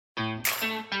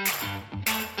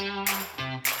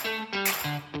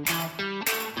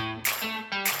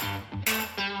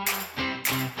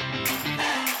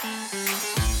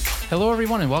Hello,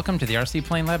 everyone, and welcome to the RC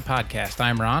Plane Lab podcast.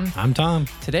 I'm Ron. I'm Tom.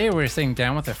 Today, we're sitting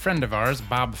down with a friend of ours,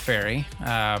 Bob Ferry.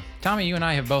 Tommy, you and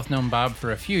I have both known Bob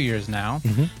for a few years now,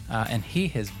 and he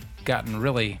has gotten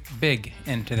really big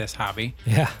into this hobby.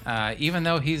 Yeah. Even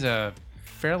though he's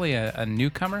fairly a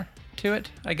newcomer to it,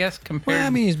 I guess, compared. Well, I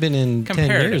mean, he's been in 10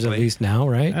 years at least now,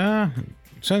 right?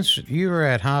 Since you were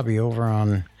at Hobby over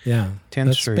on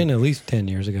 10th Street. It's been at least 10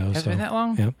 years ago. Has it been that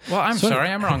long? Yeah. Well, I'm sorry,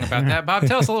 I'm wrong about that. Bob,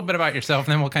 tell us a little bit about yourself,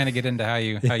 and then we'll kind of get into how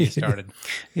you started.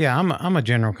 Yeah, I'm a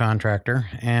general contractor,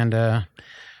 and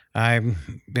I've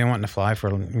been wanting to fly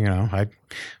for, I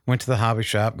went to the hobby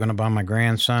shop, going to buy my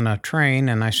grandson a train,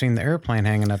 and I seen the airplane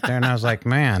hanging up there, and I was like,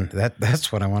 man,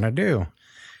 that's what I want to do.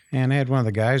 And I had one of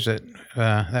the guys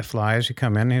that flies. He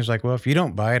come in, and he was like, well, if you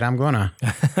don't buy it, I'm going to.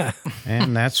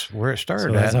 And that's where it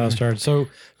started. So that's how it started. So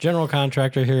general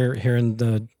contractor here in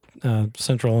the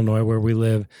central Illinois where we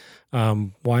live.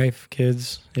 Wife,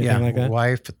 kids, anything like that?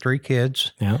 Wife, 3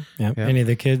 kids. Yeah. Any of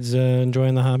the kids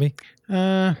enjoying the hobby?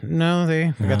 No,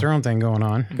 they got their own thing going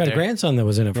on. Got a grandson that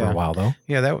was in it for a while, though.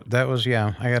 Yeah, that was,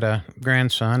 I got a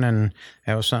grandson, and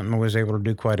that was something I was able to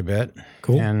do quite a bit.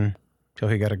 Cool. And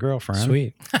until he got a girlfriend.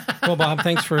 Sweet. Well, Bob,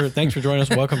 thanks for joining us.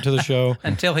 Welcome to the show.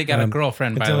 Until he got a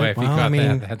girlfriend, by the way, if you caught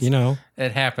that.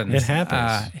 It happens. It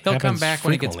happens. He'll come back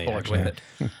when he gets bored with it.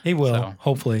 He will,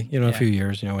 hopefully, a few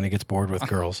years, when he gets bored with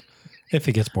girls. If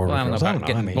he gets bored with girls. I don't know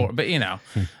about getting bored, but,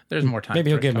 there's more time.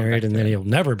 Maybe he'll get married, and then he'll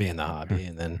never be in the hobby,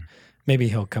 and then maybe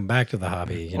he'll come back to the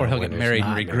hobby. Or he'll get married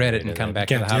and regret it and come back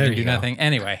to the hobby and do nothing.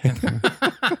 Anyway.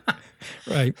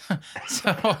 Right.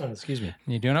 So, excuse me.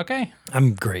 You doing okay?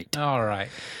 I'm great. All right.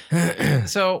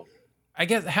 So, I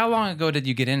guess, how long ago did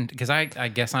you get in? Because I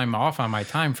guess I'm off on my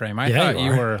time frame. I thought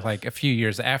you were like a few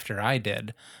years after I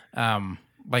did.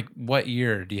 Like what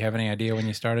year? Do you have any idea when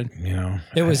you started?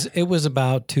 It was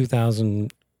about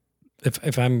 2000.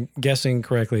 If I'm guessing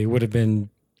correctly, it would have been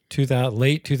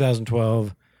late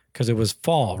 2012 because it was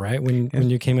fall, right? When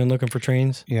you came in looking for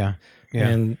trains. Yeah.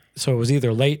 And so it was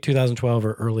either late 2012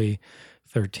 or early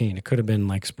 13. It could have been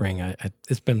like spring.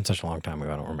 It's been such a long time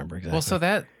ago. I don't remember exactly.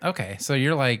 Well, so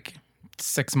you're like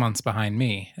 6 months behind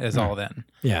me is all then.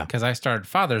 Yeah. Because I started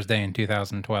Father's Day in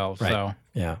 2012. Right. So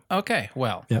yeah. Okay.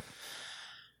 Well. Yep.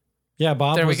 Yeah.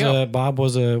 Bob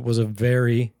was a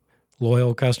very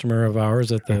loyal customer of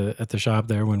ours at the shop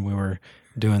there when we were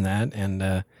doing that.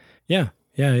 And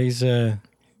he's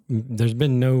there's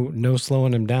been no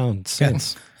slowing him down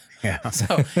since. Yeah.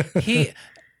 So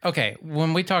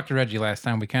when we talked to Reggie last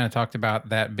time, we kind of talked about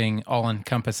that being all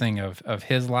encompassing of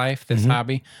his life, this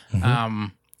hobby. Mm-hmm.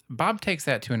 Bob takes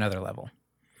that to another level.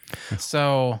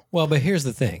 So, well, but here's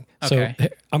the thing. Okay. So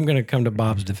I'm going to come to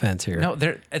Bob's defense here. No,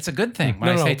 it's a good thing when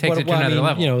I say takes it to another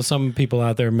level. Some people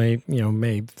out there may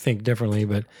think differently,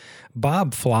 but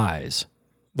Bob flies.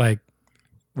 Like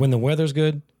when the weather's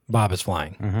good, Bob is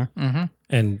flying. Mm-hmm. Mm-hmm.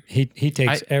 And he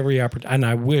takes every opportunity. And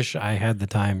I wish I had the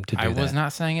time to do that. I was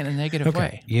not saying it in a negative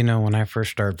way. When I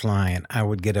first started flying, I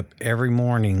would get up every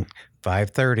morning,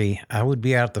 5:30. I would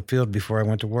be out at the field before I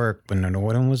went to work when no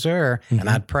one was there, and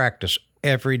I'd practice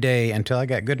every day until I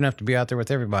got good enough to be out there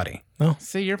with everybody. Oh,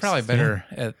 see, you're probably better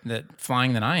at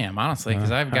flying than I am, honestly,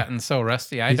 because I've gotten so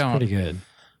rusty. He's pretty good.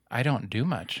 I don't do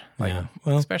much,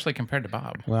 especially compared to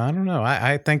Bob. Well, I don't know.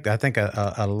 I think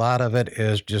a lot of it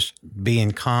is just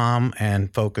being calm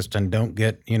and focused, and don't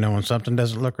get when something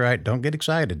doesn't look right, don't get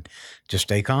excited. Just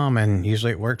stay calm, and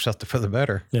usually it works out for the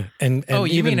better. Yeah. And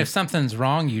you mean if something's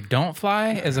wrong, you don't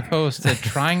fly, as opposed to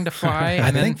trying to fly?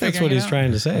 And I think that's what he's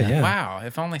trying to say. Yeah. Wow.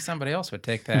 If only somebody else would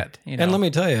take that. And let me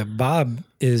tell you, Bob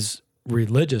is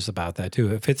religious about that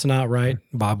too. If it's not right,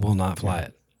 Bob will not fly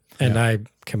it. And I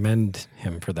commend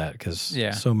him for that because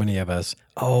so many of us,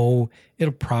 it'll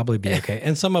probably be okay.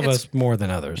 And some of us more than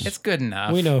others. It's good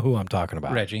enough. We know who I'm talking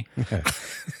about. Reggie.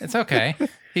 It's okay.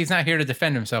 He's not here to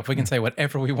defend himself. We can say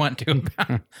whatever we want to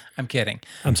about I'm kidding.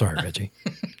 I'm sorry, Reggie.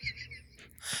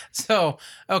 So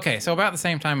about the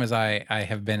same time as I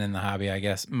have been in the hobby, I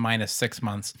guess, minus 6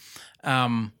 months,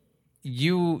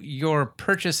 your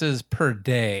purchases per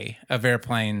day of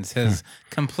airplanes has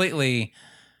completely...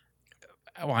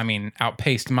 Well, I mean,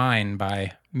 outpaced mine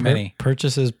by many.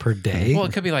 Purchases per day? Well,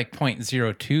 it could be like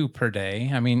 0.02 per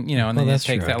day. I mean, and then it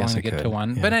takes that long to get to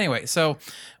one. Yeah. But anyway, so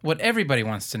what everybody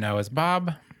wants to know is,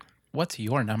 Bob, what's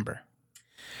your number?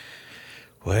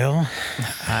 Well,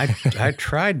 I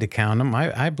tried to count them.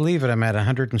 I believe I'm at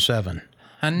 107.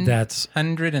 That's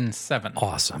 107.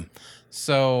 Awesome.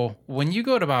 So when you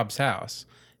go to Bob's house,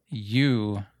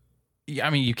 you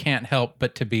can't help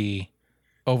but to be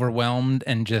overwhelmed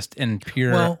and just in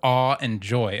pure awe and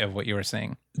joy of what you were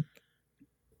seeing.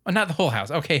 Well, not the whole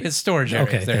house. Okay, his storage area.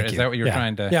 Okay, is that what you're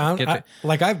trying to get to?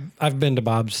 Like I've been to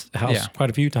Bob's house quite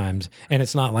a few times, and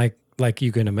it's not like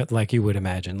you would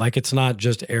imagine. Like it's not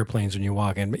just airplanes when you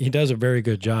walk in, but he does a very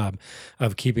good job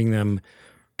of keeping them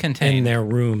contained in their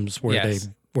rooms where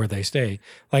they stay.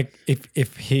 Like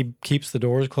if he keeps the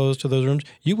doors closed to those rooms,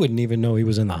 you wouldn't even know he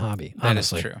was in the hobby.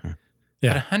 Honestly. That is true.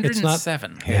 Yeah, but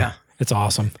 107. Yeah. It's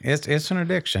awesome. It's an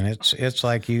addiction. It's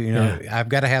like you know I've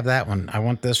got to have that one. I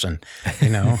want this one. You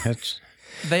know, it's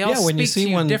they all when speak you see to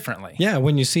you one differently. Yeah,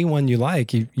 when you see one you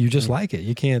like, you just like it.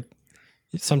 You can't.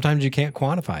 Sometimes you can't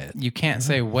quantify it. You can't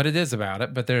say what it is about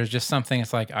it, but there's just something.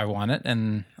 It's like I want it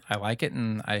and I like it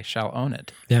and I shall own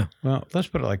it. Yeah. Well, let's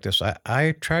put it like this.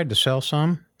 I tried to sell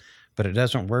some, but it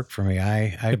doesn't work for me.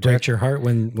 It breaks your heart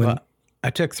when well, I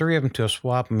took 3 of them to a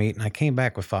swap meet and I came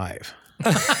back with 5.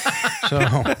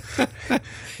 So,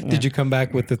 did you come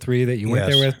back with the 3 that you went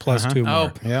there with plus 2 more?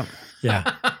 Oh, yep.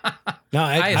 Yeah. No,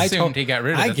 I assumed he got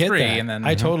rid of the 3, that. and then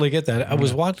I totally get that. I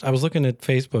was looking at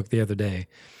Facebook the other day,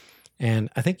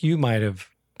 and I think you might have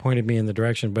pointed me in the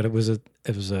direction, but it was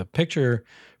a picture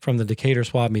from the Decatur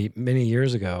swap meet many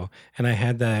years ago, and I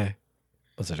had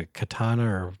was it a Katana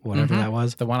or whatever that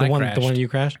was? The one you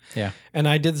crashed? Yeah. And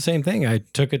I did the same thing. I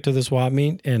took it to the swap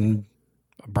meet and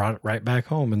brought it right back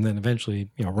home, and then eventually,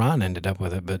 Ron ended up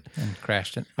with it, but and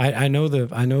crashed it. I know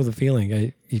the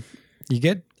feeling. You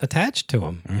get attached to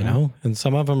them, and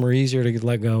some of them are easier to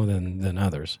let go than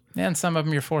others. And some of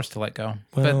them you're forced to let go.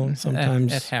 Well, but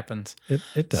sometimes it happens.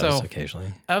 It does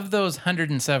occasionally. Of those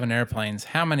 107 airplanes,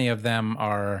 how many of them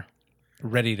are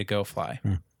ready to go fly?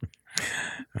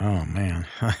 Oh, man.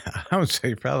 I would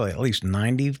say probably at least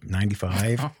 90,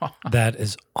 95. That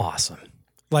is awesome.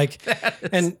 Like,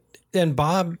 and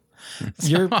Bob,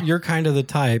 you're kind of the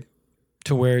type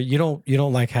to where you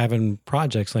don't like having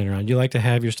projects laying around. You like to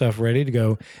have your stuff ready to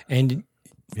go, and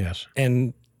yes,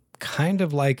 and kind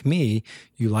of like me,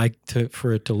 you like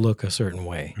for it to look a certain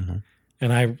way. Mm-hmm.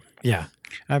 And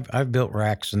I've built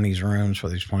racks in these rooms for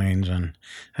these planes, and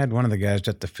I had one of the guys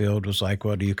at the field was like,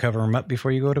 "Well, do you cover them up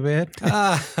before you go to bed?"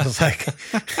 I was like,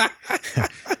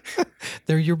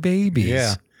 "They're your babies."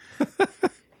 Yeah.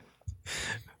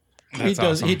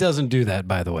 Awesome. He doesn't do that,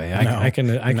 by the way. I can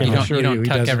assure you don't he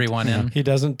tuck doesn't, everyone in. He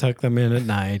doesn't tuck them in at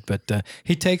night, but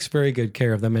he takes very good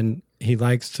care of them, and he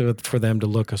likes for them to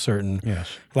look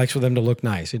likes for them to look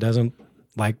nice. He doesn't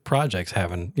like projects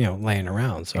having laying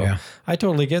around. So I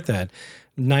totally get that.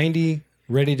 90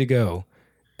 ready to go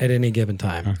at any given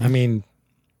time. Mm-hmm. I mean,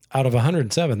 out of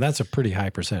 107, that's a pretty high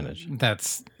percentage.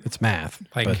 It's math,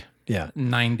 like. Yeah.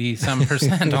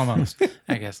 90% almost.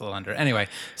 I guess a little under. Anyway,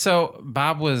 so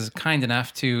Bob was kind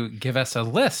enough to give us a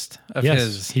list of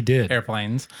his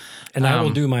airplanes. And I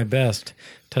will do my best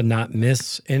to not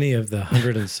miss any of the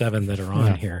 107 that are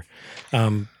on here.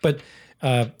 But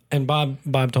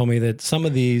Bob told me that some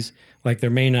of these, like there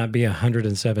may not be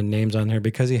 107 names on here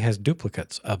because he has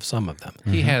duplicates of some of them.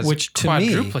 He has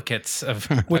quadruplicates of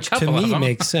which to me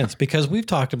makes sense because we've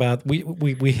talked about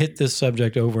we hit this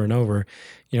subject over and over.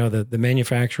 The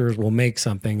manufacturers will make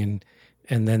something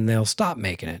and then they'll stop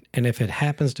making it. And if it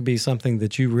happens to be something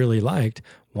that you really liked,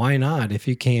 why not? If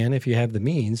you have the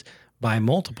means, buy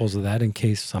multiples of that in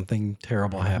case something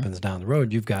terrible happens down the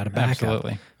road. You've got a backup.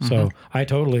 Absolutely. So I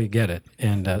totally get it.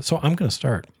 And so I'm going to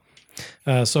start.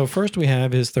 So first we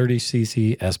have his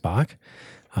 30cc S-Bach.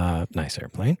 Nice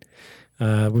airplane.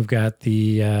 We've got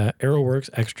the AeroWorks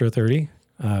Extra 30,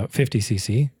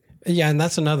 50cc. Yeah, and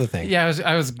that's another thing. Yeah,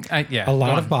 a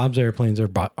lot of Bob's airplanes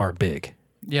are big.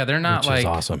 Yeah, they're not like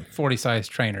awesome. 40-size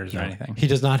trainers or anything. He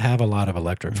does not have a lot of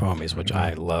electric foamies, which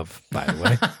I love, by the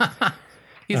way.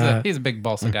 He's a big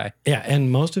balsa guy. Yeah,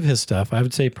 and most of his stuff, I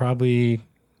would say probably,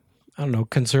 I don't know,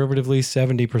 conservatively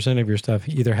 70% of your stuff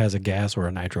either has a gas or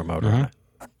a nitro motor on it.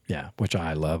 Yeah, which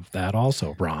I love that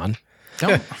also, Ron.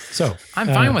 So I'm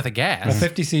fine with a gas. A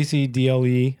 50cc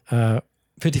DLE,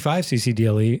 55cc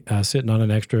DLE sitting on a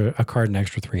Cardin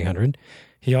Extra 300.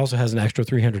 He also has an Extra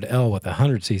 300L with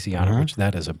 100cc on it, which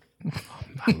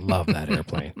I love that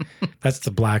airplane. That's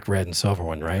the black, red, and silver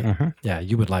one, right? Yeah,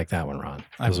 you would like that one, Ron.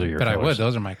 Those are your colors. I would.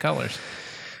 Those are my colors.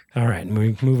 All right,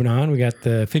 moving on. We got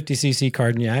the 50cc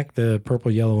Cardignac, the purple,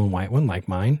 yellow, and white one, like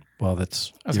mine. Well,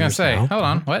 that's I was going to say, hold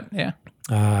on, what?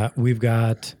 Yeah. We've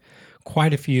got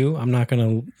quite a few. I'm not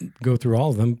going to go through all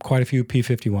of them. Quite a few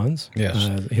P-51s.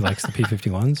 Yes. He likes the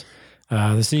P-51s.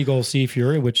 The Seagull Sea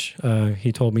Fury, which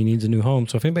he told me needs a new home.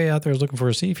 So if anybody out there is looking for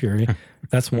a Sea Fury,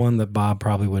 that's one that Bob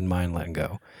probably wouldn't mind letting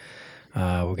go.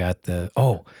 We got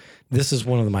this is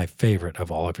one of my favorite of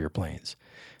all of your planes.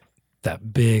 The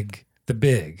big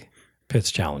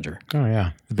Pitts Challenger. Oh,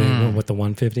 yeah. The big one with the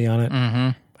 150 on it. Mm-hmm.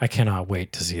 I cannot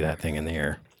wait to see that thing in the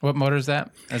air. What motor is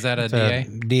that? Is that a DA?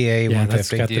 DA 150.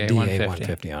 That's got the DA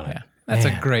 150 on it. Yeah. That's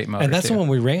a great motor. And that's the one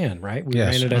we ran, right? We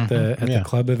ran it at the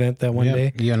club event that one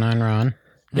day. E09 Ron.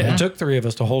 Yeah, it took 3 of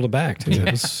us to hold it back too.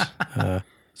 It was,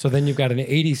 so then you've got an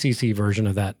 80cc version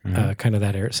of that, kind of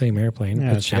that same airplane.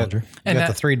 Yeah, it's Challenger. Got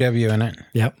the 3W in it.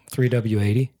 Yep,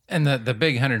 3W80. And the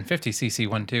big 150cc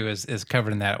one too is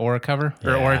covered in that Aura cover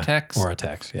or Auratex.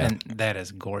 Auratex, yeah. And that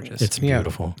is gorgeous. It's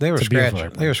beautiful. They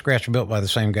were scratch built by the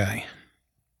same guy.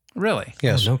 Really?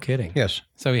 Yes. Oh, no kidding. Yes.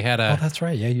 So he had Oh, that's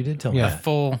right. Yeah, you did tell me that.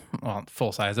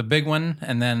 full size, a big one,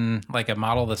 and then like a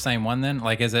model of the same one. Then,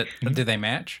 like, do they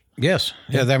match? Yes.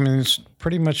 Yeah. I mean, it's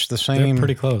pretty much the same. They're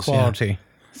pretty close. Quality. Yeah.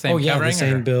 Same covering, the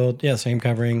same build. Yeah, same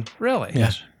covering. Really?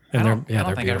 Yes. And I don't they're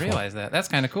think beautiful. I realized that. That's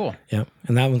kind of cool. Yeah,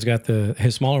 and that one's got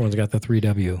his smaller one's got the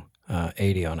 3W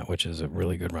 80 on it, which is a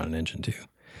really good running engine too.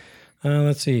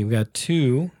 Let's see, we got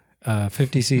 2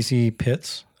 50cc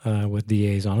pits with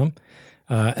DAs on them,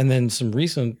 and then some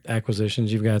recent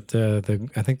acquisitions. You've got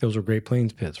I think those were Great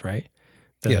Plains pits, right?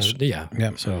 Yes. Yeah.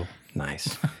 Yep. So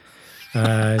nice.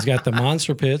 He's got the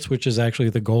monster pits, which is actually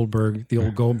the Goldberg, the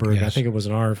old Goldberg. Yes. I think it was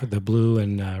an R, the blue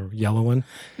and yellow one.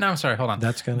 No, I'm sorry. Hold on.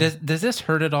 That's gonna. Does this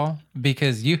hurt at all?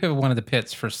 Because you have one of the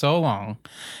pits for so long,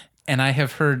 and I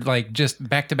have heard like just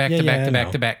back to back to back to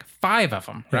back to back 5 of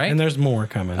them, right? And there's more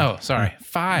coming. Oh, sorry,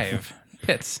 5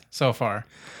 pits so far.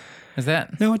 Is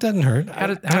that? No, it doesn't hurt.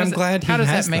 I'm glad he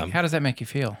has them. How does that make you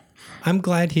feel? I'm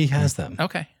glad he has them.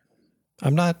 Okay,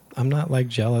 I'm not like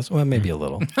jealous. Well, maybe a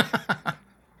little.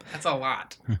 that's a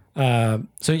lot.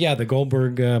 So yeah, the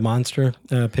Goldberg monster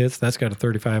pits. That's got a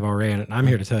 35 RA in it. And I'm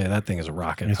here to tell you that thing is a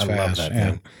rocket. It's I fast, love that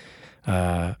thing.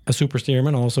 A Super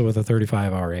Stearman also with a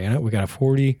 35 RA in it. We got a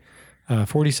 40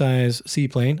 size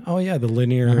seaplane. Oh yeah, the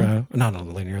linear. Not a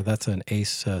linear. That's an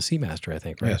Ace Seamaster, I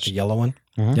think. Right, Yes. the yellow one.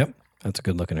 Yep, that's a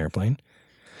good looking airplane.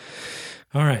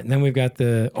 All right, and then we've got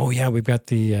the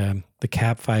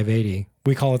Cap 580.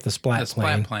 We call it the splat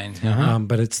plane. plane.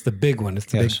 But it's the big one. It's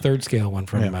the big third scale one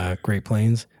from Great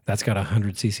Plains. That's got a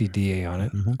 100cc DA on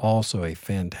it. Also a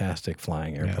fantastic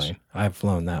flying airplane. Yes. I've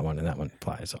flown that one, and that one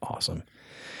flies awesome.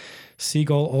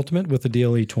 Seagull Ultimate with the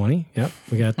DLE 20. Yep.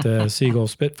 We got the Seagull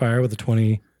Spitfire with the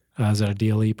 20. Is that a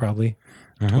DLE probably?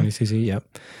 20cc.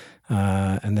 Yep.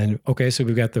 And then, so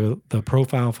we've got the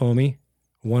Profile Foamy,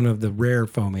 one of the rare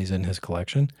foamies in his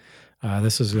collection.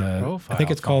 This is I think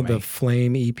it's called the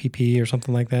Flame EPP or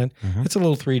something like that. It's a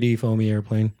little 3D foamy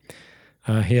airplane.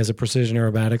 He has a Precision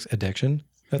Aerobatics Addiction.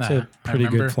 That's a pretty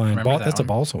good flying ball. That's a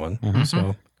balsa one,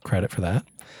 so credit for that.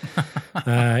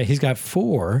 He's got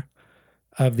 4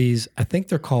 of these. I think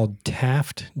they're called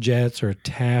Taft jets or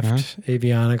Taft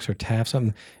avionics or Taft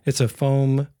something. It's a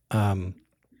foam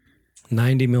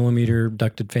 90 millimeter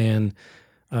ducted fan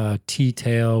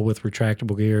T-tail with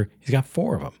retractable gear. He's got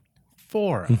 4 of them.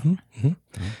 4.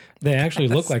 They actually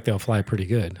look like they'll fly pretty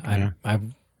good.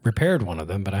 I've repaired one of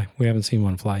them, but we haven't seen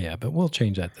one fly yet. But we'll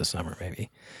change that this summer maybe.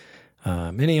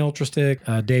 Mini Ultra Stick,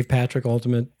 Dave Patrick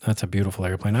Ultimate. That's a beautiful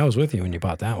airplane. I was with you when you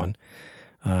bought that one.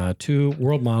 2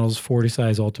 World Models 40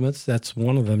 size Ultimates. That's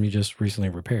one of them you just recently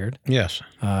repaired. Yes.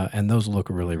 And those look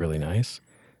really, really nice.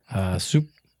 I'm just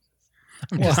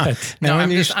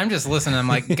listening. I'm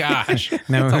like, gosh.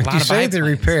 Now, if you say the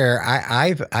repair,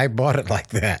 I bought it like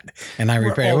that, and I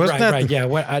repaired it. Right.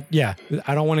 Yeah.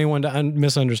 I don't want anyone to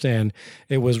misunderstand.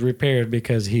 It was repaired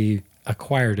because he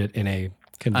acquired it in a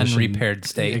condition, unrepaired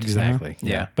state. Exactly.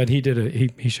 Yeah. But he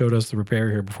did he showed us the repair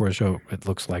here before the show. It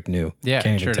looks like new. Yeah,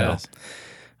 Can't sure even tell.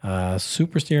 does.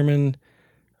 Super Stearman.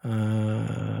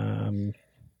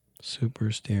 Super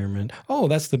Stearman. Oh,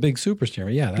 that's the big Super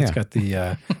Stearman. Yeah, that's got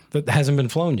the that hasn't been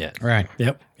flown yet. Right.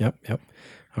 Yep.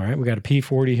 All right, we got a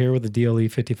P40 here with the DLE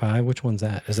 55. Which one's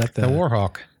that? Is that the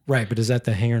Warhawk? Right, but is that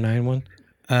the Hangar 9 one?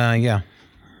 Yeah.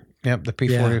 Yep, the P40.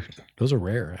 Yeah, those are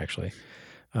rare actually.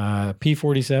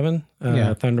 P47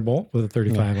 Thunderbolt with a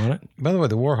 35 on it. By the way,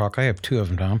 the Warhawk, I have 2 of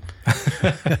them, Tom.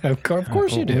 Of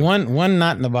course you do. One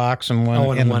not in the box and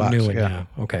one in the box. New one. Yeah.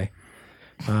 Okay.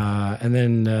 And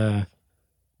then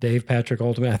Dave Patrick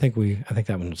Ultimate. I think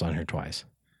that one was on here twice.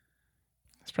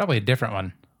 It's probably a different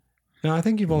one. No, I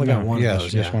think you've only got one of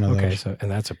those. Just one of those. Okay, so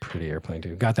and that's a pretty airplane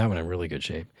too. Got that one in really good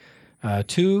shape.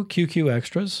 2 QQ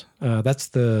Extras. That's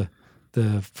the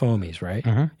foamies,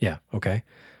 right? Yeah. Okay.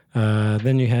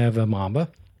 Then you have a Mamba,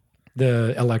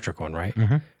 the electric one, right?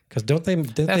 Because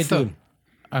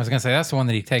I was going to say, that's the one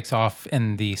that he takes off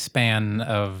in the span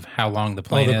of how long the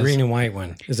plane is. Oh, the green and white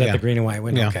one. Is that the green and white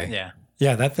one? Yeah. Okay. Yeah.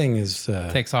 Yeah, that thing is...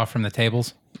 takes off from the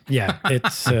tables. Yeah,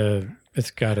 it's It's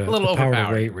got a little power to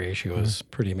overpowered. weight ratio is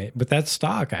pretty amazing. But that's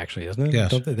stock actually, isn't it?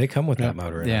 Yes. Don't they come with that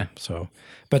motor in them. So,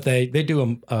 but they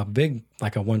do a big,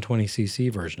 like a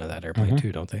 120cc version of that airplane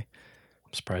too, don't they?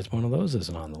 I'm surprised one of those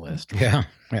isn't on the list. Yeah.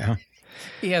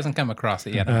 He hasn't come across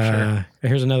it yet, I'm sure.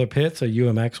 Here's another Pitts, a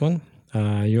UMX one,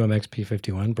 UMX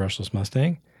P51 brushless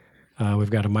Mustang.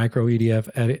 We've got a micro EDF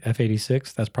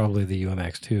F86. That's probably the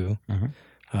UMX too.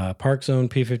 Park Zone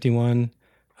P51,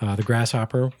 the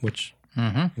Grasshopper, which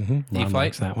E-Flight.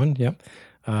 likes that one. Yep.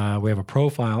 We have a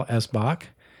Profile S-Bach.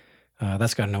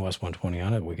 That's got an OS 120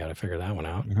 on it. We got to figure that one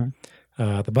out.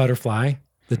 The Butterfly,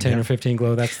 the 10 or 15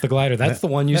 Glow. That's the glider. That's the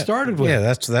one you started with. Yeah,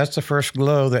 that's the first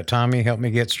Glow that Tommy helped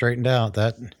me get straightened out.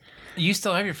 That. You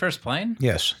still have your first plane?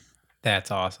 Yes.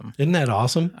 That's awesome. Isn't that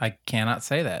awesome? I cannot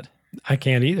say that. I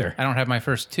can't either. I don't have my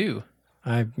first two.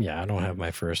 I don't have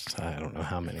my first. I don't know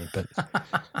how many, but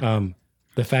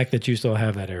the fact that you still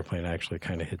have that airplane actually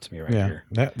kind of hits me right here.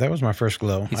 That was my first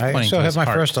Glow. He's I pointing still to have his my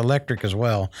heart. first electric as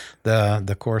well.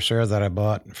 The Corsair that I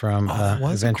bought from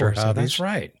Adventure Hobbies. That's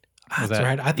right. That's that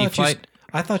right.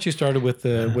 I thought you started with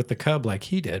the Cub like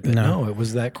he did, but no, it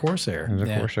was that Corsair. It was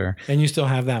a Corsair. And you still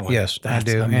have that one. Yes, That's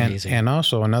I do. Amazing. And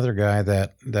also another guy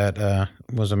that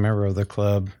was a member of the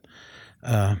club,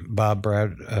 Bob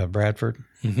Bradford.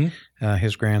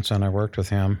 His grandson, I worked with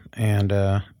him.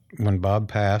 And when Bob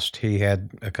passed, he had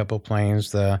a couple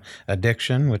planes, the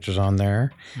Addiction, which was on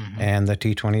there, and the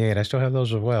T-28. I still have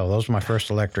those as well. Those were my first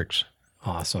electrics.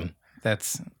 Awesome.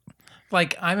 That's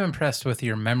like, I'm impressed with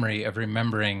your memory of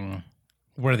remembering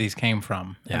where these came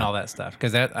from and all that stuff.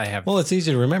 Because that I have. Well, it's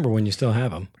easy to remember when you still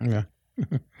have them. Yeah.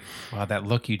 Wow, that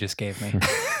look you just gave me.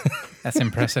 That's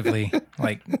impressively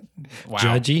like, wow.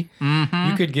 Judgy.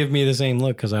 You could give me the same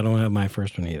look because I don't have my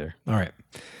first one either. All right.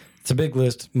 It's a big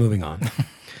list. Moving on.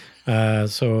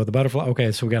 So the Butterfly.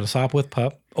 Okay, so we got a Sopwith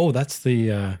Pup. Oh, that's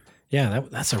the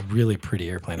that's a really pretty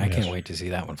airplane. I can't wait to see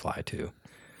that one fly too.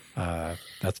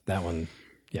 That's that one.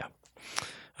 Yeah.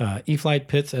 E-Flight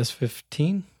Pitts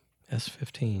S15.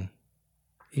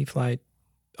 E-Flight.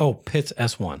 Oh, Pitts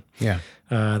S1. Yeah.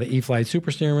 The E-Flight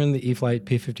Super Stearman, the E-Flight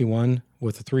P51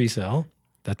 with a 3-cell.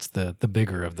 That's the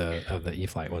bigger of the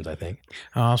E-Flight ones, I think.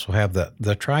 I also have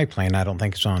the triplane. I don't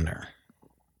think it's on there.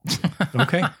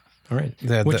 Okay. All right.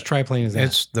 Which triplane is that?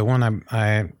 It's the one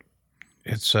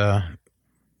it's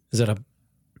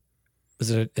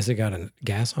Is it got a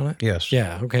gas on it? yes.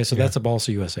 Yeah. Okay. So that's a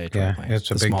Balsa USA triplane. Yeah,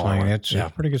 it's a the big smaller plane. one. It's a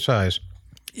pretty good size.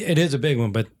 It is a big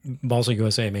one, but Balsa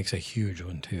USA makes a huge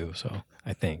one too. So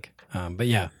I think. But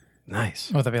yeah,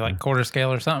 nice. Would that be like quarter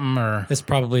scale or something? Or It's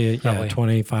probably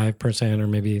 25% or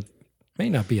maybe may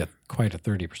not be quite a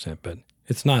 30%, but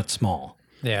it's not small.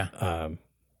 yeah.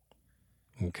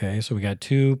 Okay, so we got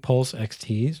 2 Pulse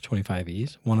XTs,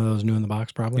 25Es. One of those new in the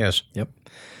box, probably. Yes. Yep.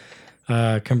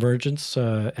 Convergence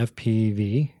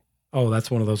FPV. Oh, that's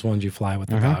one of those ones you fly with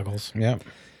the goggles. Yep.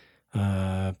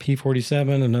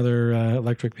 P47, another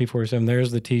electric P47. There's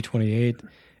the T28.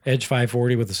 Edge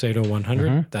 540 with the Sato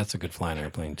 100. That's a good flying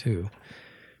airplane, too.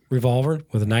 Revolver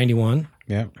with a 91.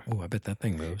 Yep. Oh, I bet that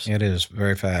thing moves. It is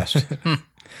very fast.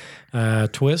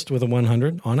 Twist with a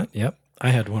 100 on it. Yep. I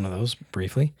had one of those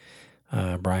briefly.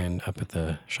 Brian up at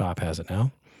the shop has it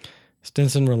now.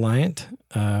 Stinson Reliant.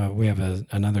 We have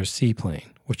another seaplane.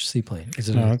 Which seaplane? Is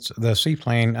it? No, it's the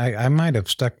seaplane. I might have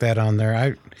stuck that on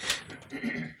there.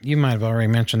 You might have already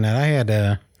mentioned that. I had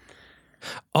a.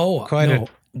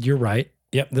 You're right.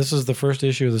 Yep, this is the first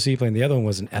issue of the seaplane. The other one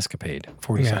was an Escapade,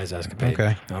 40 size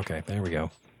Escapade. Okay, there we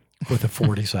go. With a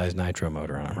 40 size nitro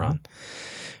motor on it, Ron.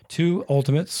 2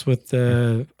 Ultimates with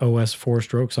the OS 4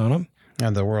 strokes on them.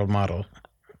 And the world model.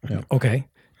 Yep. Okay.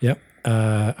 Yep.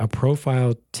 A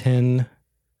Profile 10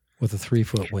 with a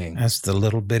 3-foot wing. That's the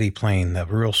little bitty plane, the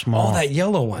real small. Oh, that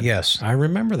yellow one. Yes. I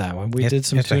remember that one. We did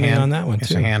some tuning on that one, too.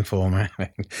 It's a handful, man.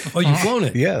 Oh, you've flown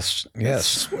it? Yes.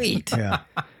 Sweet. Yeah.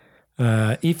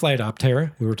 E-Flight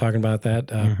Optera. We were talking about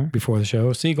that before the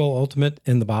show. Seagull Ultimate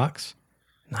in the box.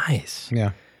 Nice.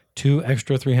 Yeah. 2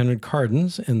 extra 300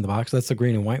 Cardins in the box. That's the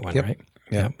green and white one, right?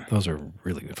 Yep. Those are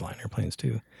really good flying airplanes,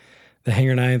 too. The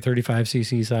Hangar 9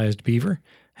 35cc sized Beaver.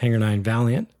 Hangar 9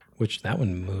 Valiant, which that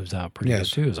one moves out pretty good,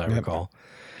 too, as I recall.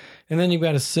 And then you've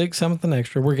got a SIG something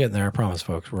extra. We're getting there, I promise,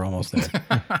 folks. We're almost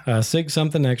there. SIG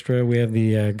something extra. We have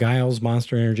the Giles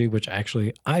Monster Energy, which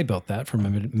actually I built that from a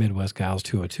Midwest Giles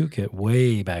 202 kit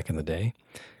way back in the day.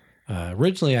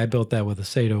 Originally, I built that with a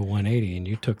Sato 180, and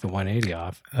you took the 180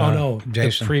 off.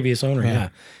 Jason. The previous owner, yeah.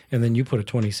 And then you put a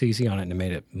 20cc on it and it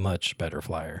made it much better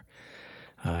flyer.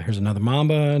 Here's another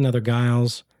Mamba, another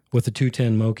Giles with the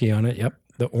 210 Moki on it. Yep,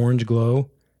 the orange glow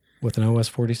with an OS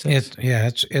 46.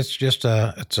 It's just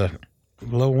a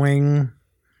low wing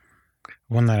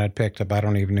one that I'd picked up. I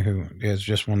don't even know who it is.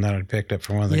 Just one that I'd picked up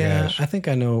from one of the guys. I think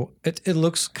I know. It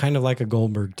looks kind of like a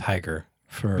Goldberg Tiger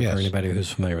for anybody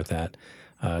who's familiar with that.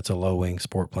 It's a low wing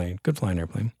sport plane, good flying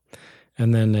airplane,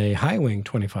 and then a high wing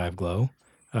 25 Glow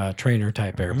trainer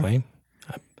type airplane,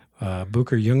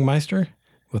 Bucher Jungmeister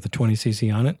with a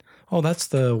 20cc on it. Oh, that's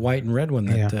the white and red one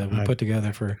that we put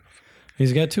together for.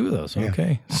 He's got 2 of those.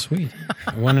 Okay, sweet.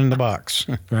 One in the box.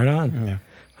 Right on. Yeah.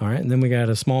 All right, and then we got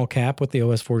a small cap with the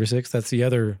OS-46. That's the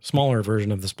other smaller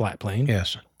version of the splat plane.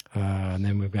 Yes. And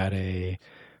then we've got a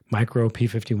Micro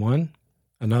P-51,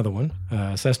 another one.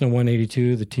 Cessna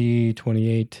 182, the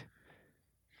T-28.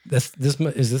 Is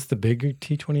this the big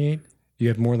T-28? Do you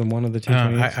have more than one of the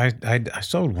T-28s? I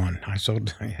sold one.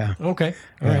 Yeah. Okay,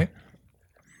 all right.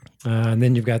 And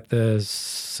then you've got the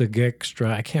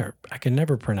Segstra. I can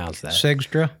never pronounce that.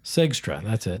 Segstra,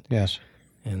 that's it. Yes.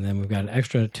 And then we've got an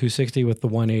extra 260 with the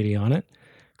 180 on it.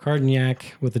 Cardinyac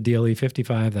with the DLE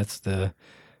 55. That's the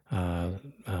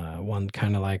one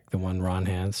kind of like the one Ron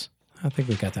has. I think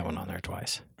we got that one on there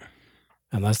twice.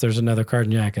 Unless there's another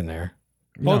Cardinyac in there.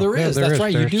 No, there is. That's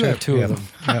right. You do have 2 of them.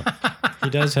 Yep. He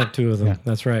does have 2 of them. Yeah.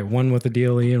 That's right. One with the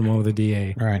DLE and one with the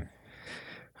DA. Right.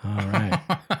 All right.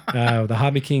 The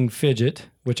Hobby King Fidget,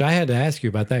 which I had to ask you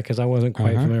about that because I wasn't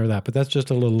quite familiar with that. But that's just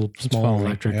a little small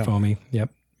electric foamy. Yep.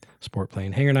 Sport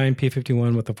plane. Hangar 9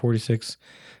 P-51 with the 46.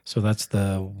 So that's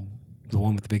the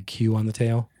one with the big Q on the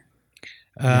tail?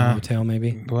 The tail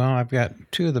maybe? Well, I've got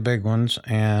 2 of the big ones,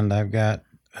 and I've got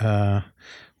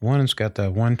one's got the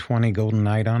 120 Golden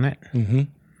Knight on it,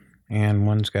 and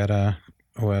one's got a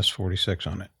OS-46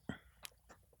 on it.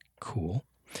 Cool.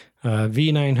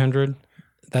 V900,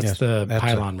 that's the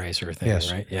pylon racer thing,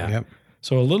 right? Yeah. Yep.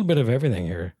 So a little bit of everything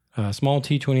here. Small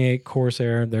T-28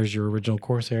 Corsair. There's your original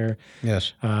Corsair.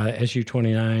 Yes.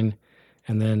 Su-29,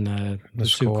 and then the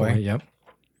Sukhoi. Yep.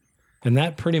 And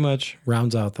that pretty much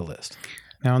rounds out the list.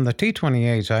 Now, on the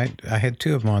T-28s, I had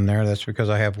 2 of them on there. That's because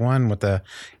I have one with a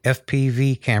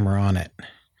FPV camera on it.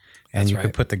 And you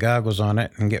could put the goggles on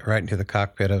it and get right into the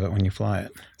cockpit of it when you fly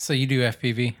it. So you do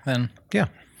FPV then? Yeah.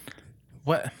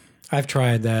 What? I've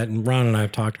tried that, and Ron and I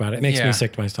have talked about it. It makes me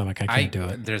sick to my stomach. I can't do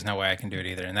it. There's no way I can do it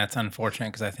either, and that's unfortunate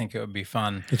because I think it would be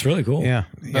fun. It's really cool. Yeah,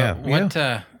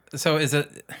 But so is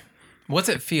it? What's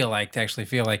it feel like to actually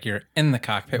feel like you're in the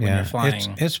cockpit when you're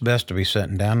flying? It's best to be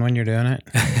sitting down when you're doing it.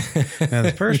 Now,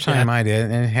 the first time I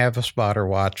did, and have a spotter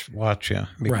watch you,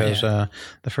 because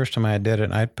the first time I did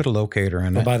it, I put a locator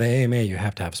in it. But by the AMA, you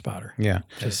have to have a spotter. Yeah.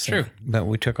 That's true. But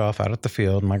we took off out at the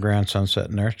field. My grandson's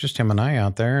sitting there. It's just him and I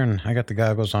out there, and I got the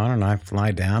goggles on, and I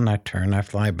fly down, I turn, I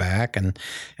fly back, and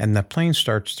the plane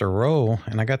starts to roll,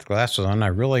 and I got the glasses on. I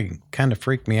really kind of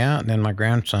freaked me out, and then my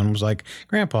grandson was like,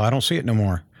 "Grandpa, I don't see it no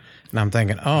more." And I'm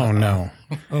thinking, oh, no.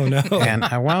 Oh, no. And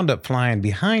I wound up flying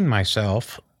behind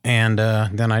myself, and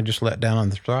then I just let down on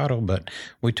the throttle. But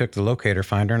we took the locator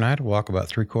finder, and I had to walk about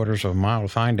 3/4 of a mile to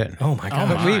find it. Oh, my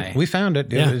God. But we found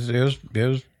it. It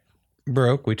was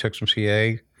broke. We took some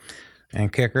CA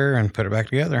and kicker and put it back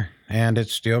together, and it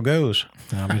still goes.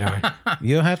 I'll be darned.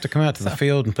 You'll have to come out to the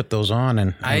field and put those on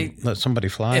and let somebody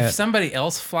fly it. If somebody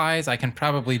else flies, I can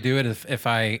probably do it if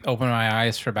I open my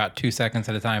eyes for about 2 seconds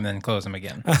at a time, then close them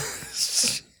again.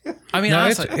 I mean,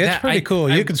 honestly, it's pretty cool.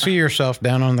 You can see yourself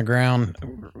down on the ground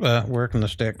working the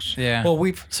sticks. Yeah. Well,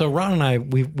 Ron and I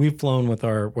we've flown with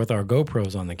our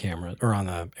GoPros on the camera or on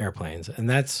the airplanes, and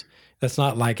that's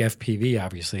not like FPV,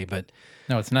 obviously, but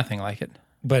no, it's nothing like it.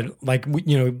 But like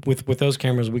with those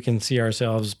cameras, we can see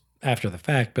ourselves after the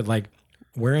fact. But like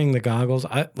wearing the goggles,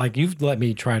 you've let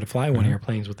me try to fly one of your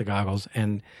planes with the goggles,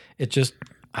 and it just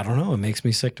I don't know, it makes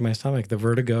me sick to my stomach. The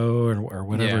vertigo or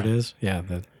whatever it is. Yeah.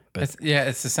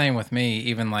 It's the same with me.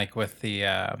 Even like with the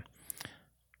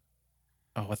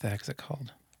what the heck is it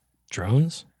called?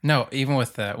 Drones? No, even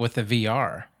with the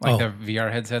VR, the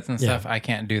VR headsets and stuff. I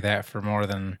can't do that for more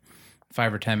than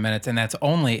 5 or 10 minutes, and that's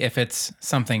only if it's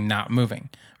something not moving.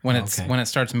 When it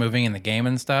starts moving in the game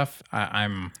and stuff,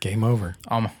 I'm game over.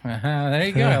 There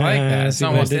you go. I like that. It's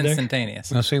almost instantaneous.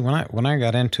 Now, see, when I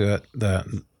got into it,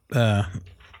 the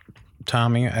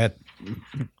Tommy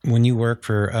when you worked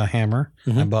for Hammer,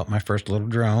 I bought my first little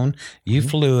drone. You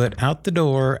flew it out the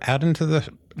door, out into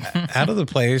the out of the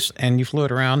place, and you flew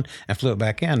it around and flew it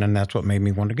back in, and that's what made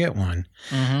me want to get one.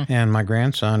 And my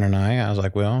grandson and I was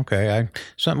like, well, okay,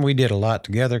 something we did a lot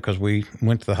together because we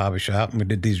went to the hobby shop and we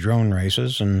did these drone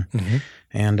races and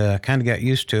kind of got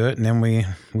used to it. And then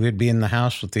we'd be in the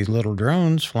house with these little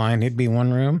drones flying. He'd be in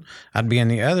one room, I'd be in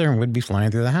the other, and we'd be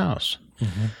flying through the house.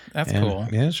 That's cool.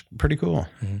 Yeah, it's pretty cool.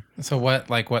 So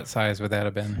what size would that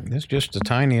have been? It's just a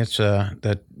tiny. It's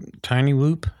the Tiny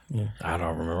Whoop. Yeah. I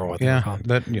don't remember what they're called.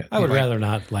 But I would rather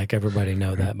not like everybody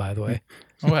know that, by the way.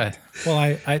 What? Well,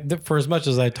 I for as much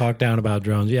as I talk down about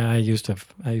drones, I used to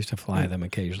fly them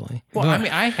occasionally. Well, I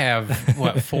mean, I have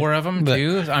 4 of them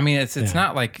too. I mean, it's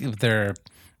not like they're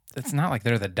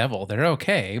the devil. They're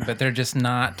okay, but they're just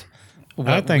not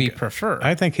what we prefer.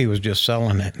 I think he was just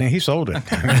selling it. He sold it.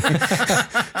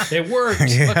 It worked.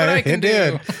 Yeah, Look what I can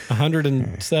do.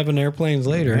 107 airplanes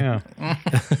later. Yeah.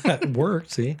 It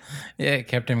worked, see? Yeah, it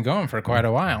kept him going for quite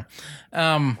a while.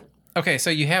 Okay, so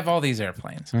you have all these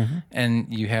airplanes, and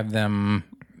you have them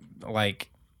like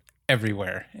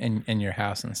everywhere in your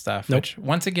house and stuff. Nope. Which,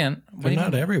 once again, They're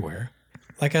not everywhere.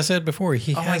 Like I said before,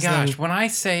 he oh has my gosh! them. When I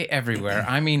say everywhere,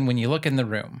 I mean when you look in the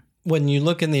room. When you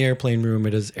look in the airplane room,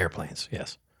 it is airplanes.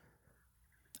 Yes.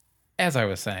 As I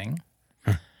was saying,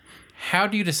 how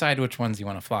do you decide which ones you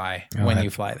want to fly when you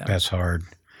fly them? That's hard.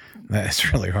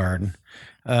 That's really hard.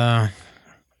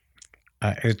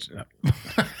 It's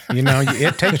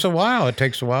it takes a while. It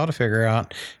takes a while to figure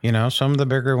out. Some of the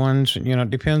bigger ones. It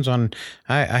depends on.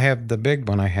 I have the big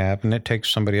one I have, and it takes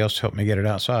somebody else to help me get it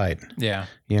outside. Yeah.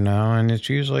 And it's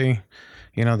usually.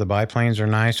 The biplanes are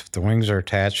nice if the wings are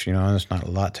attached, and it's not a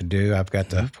lot to do. I've got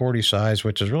the 40 size,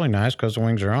 which is really nice because the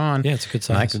wings are on. Yeah, it's a good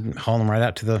size. And I can haul them right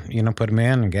out to the, put them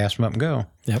in and gas them up and go.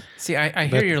 Yep. See, I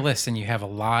hear your list, and you have a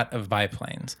lot of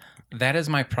biplanes. That is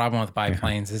my problem with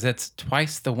biplanes, is it's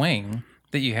twice the wing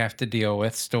that you have to deal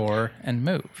with, store, and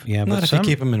move. Yeah, Not if you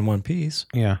keep them in one piece.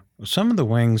 Yeah. Some of the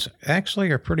wings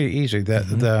actually are pretty easy.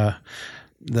 The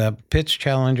Pitts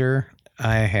Challenger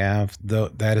I have,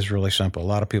 that is really simple. A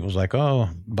lot of people's like, oh,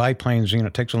 biplanes,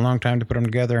 it takes a long time to put them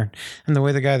together. And the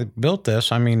way the guy that built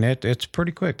this, I mean, it's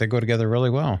pretty quick. They go together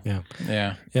really well. Yeah.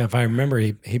 Yeah. Yeah. If I remember,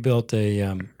 he built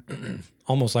a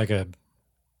almost like a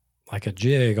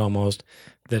jig almost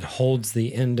that holds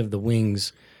the end of the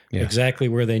wings exactly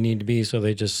where they need to be. So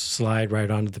they just slide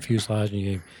right onto the fuselage, and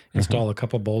you install a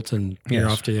couple bolts, and you're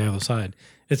off to the other side.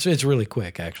 It's really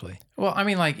quick, actually. Well, I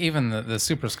mean, like even the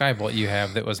Super Skybolt you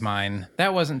have that was mine,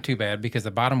 that wasn't too bad because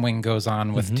the bottom wing goes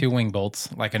on with 2 wing bolts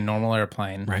like a normal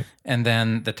airplane. Right. And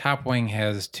then the top wing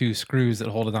has 2 screws that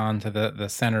hold it on to the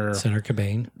center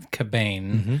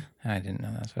cabane. I didn't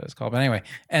know that's what it's called. But anyway,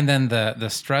 and then the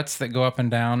struts that go up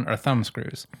and down are thumb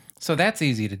screws. So that's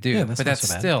easy to do. Yeah, but that's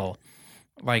so still,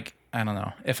 like, I don't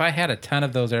know. If I had a ton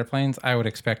of those airplanes, I would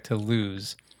expect to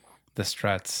lose the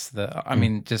struts. I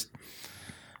mean, just...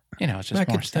 it's just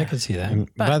more stuff. I could see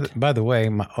that. By the way,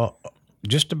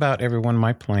 just about every one of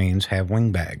my planes have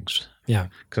wing bags. Yeah.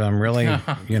 Because I'm really, Well,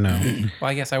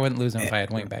 I guess I wouldn't lose them if I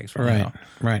had wing bags. Right.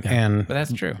 Yeah. But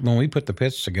that's true. When we put the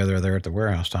pits together there at the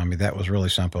warehouse, Tommy, that was really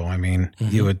simple. I mean,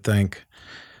 you would think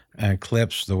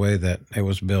clips, the way that it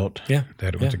was built,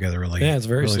 that it was together really, it's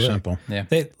very really slick. simple. Yeah.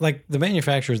 They, like the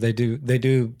manufacturers, they do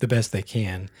the best they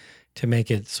can to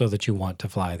make it so that you want to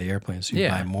fly the airplanes. So you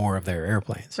buy more of their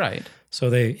airplanes. Right. So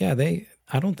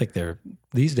I don't think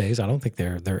these days, I don't think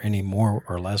they're any more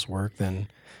or less work than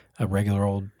a regular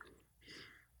old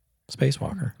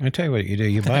spacewalker. I tell you what you do.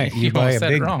 You buy a said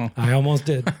big, it wrong. I almost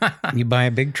did. you buy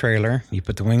a big trailer, you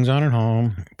put the wings on at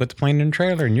home, put the plane in the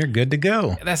trailer, and you're good to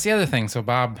go. That's the other thing. So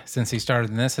Bob, since he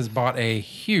started in this, has bought a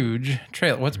huge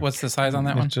trailer. What's the size on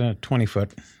that one? It's a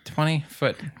 20-foot.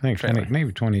 20-foot I think trailer.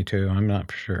 maybe 22. I'm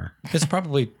not for sure. It's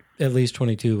probably at least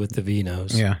 22 with the V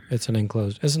nose. Yeah. It's an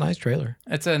enclosed. It's a nice trailer.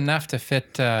 It's enough to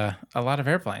fit a lot of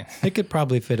airplanes. It could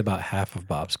probably fit about half of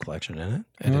Bob's collection in it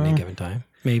at any given time.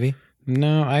 Maybe.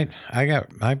 No,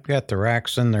 I've got the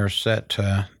racks in there set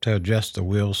to adjust the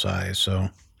wheel size. So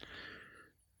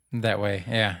that way,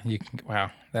 yeah, you can.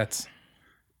 Wow, that's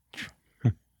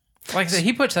like I said,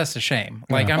 he puts us to shame.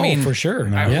 Like I mean, for sure.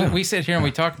 We sit here and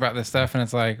we talk about this stuff, and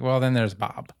it's like, well, then there's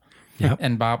Bob. Yep.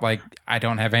 And Bob, like, I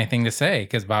don't have anything to say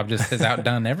because Bob just has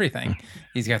outdone everything.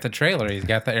 He's got the trailer, he's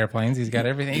got the airplanes, he's got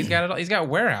everything. He's got it. He's got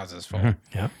warehouses full.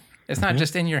 Yeah. It's not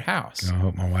just in your house. I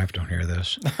hope my wife don't hear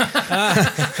this.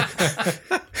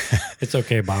 It's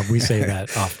okay, Bob. We say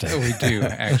that often. We do,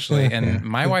 actually. And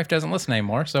my wife doesn't listen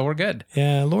anymore, so we're good.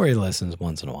 Yeah, Lori listens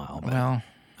once in a while. But well,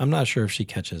 I'm not sure if she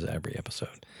catches every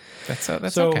episode. That's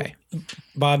okay.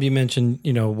 Bob, you mentioned,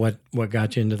 what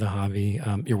got you into the hobby.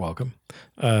 You're welcome.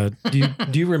 Do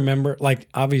you remember, like,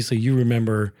 obviously you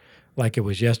remember like it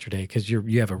was yesterday because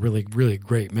you have a really, really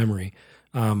great memory.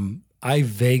 I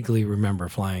vaguely remember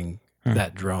flying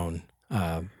that drone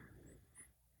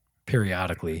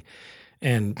periodically.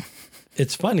 And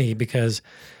it's funny because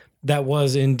that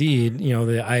was indeed,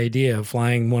 the idea of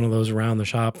flying one of those around the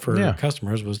shop for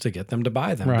customers was to get them to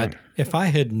buy them. Right. But if I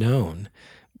had known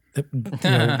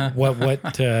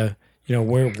what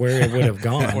where it would have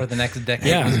gone. Where the next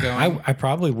decade was going. I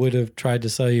probably would have tried to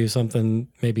sell you something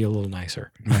maybe a little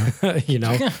nicer. What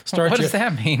does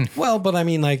that mean? Well, but I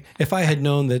mean, like, if I had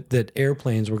known that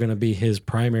airplanes were going to be his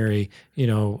primary,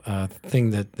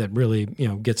 thing that really,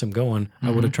 gets him going,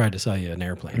 I would have tried to sell you an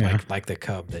airplane, like the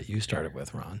Cub that you started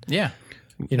with, Ron. Yeah.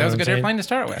 That was a good airplane to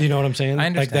start with. You know what I'm saying? I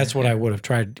understand. Like, that's what I would have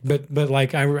tried. But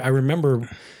like, I remember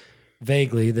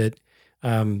vaguely that,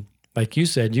 like you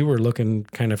said, you were looking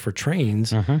kind of for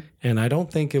trains, and I don't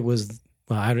think it was.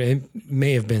 Well, it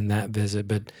may have been that visit,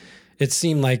 but it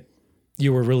seemed like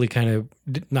you were really kind of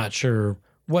not sure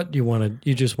what you wanted.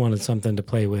 You just wanted something to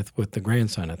play with the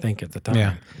grandson, I think, at the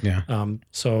time. Yeah.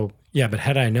 So yeah, but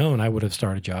had I known, I would have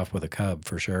started you off with a Cub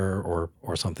for sure,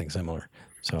 or something similar.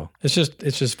 So it's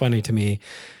just funny to me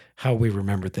how we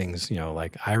remember things.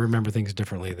 Like, I remember things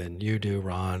differently than you do,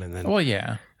 Ron, and then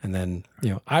and then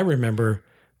I remember.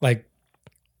 Like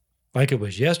it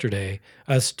was yesterday,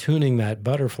 us tuning that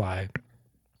butterfly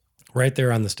right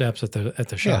there on the steps at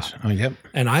the shop. Yes. Oh, yep.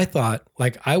 And I thought,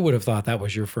 I would have thought that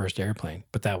was your first airplane,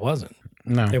 but that wasn't.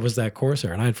 No. It was that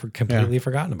Corsair, and I'd completely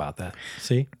forgotten about that.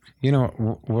 See?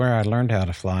 Where I learned how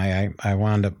to fly, I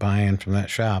wound up buying from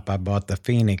that shop. I bought the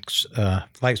Phoenix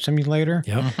flight simulator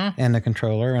and the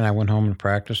controller, and I went home and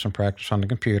practiced on the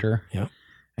computer. Yep.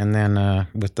 And then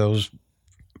with those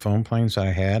foam planes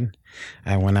I had,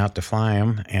 I went out to fly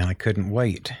them, and I couldn't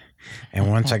wait. And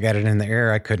once I got it in the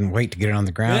air, I couldn't wait to get it on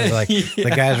the ground. Like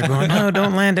the guys were going, "No,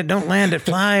 don't land it,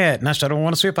 fly it." And I said, "I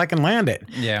want to see if I can land it."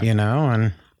 Yeah,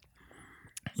 and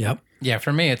yep. Yeah,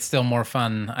 for me, it's still more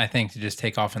fun, I think, to just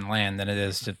take off and land than it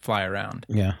is to fly around.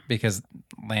 Yeah, because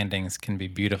landings can be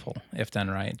beautiful if done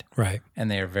right. Right, and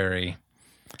they are very.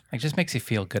 It just makes you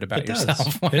feel good about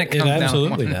yourself. It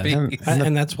absolutely does.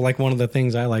 And that's like one of the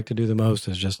things I like to do the most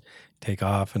is just take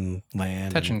off and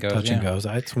land. Touch and go.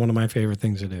 It's one of my favorite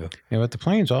things to do. Yeah,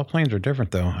 but all planes are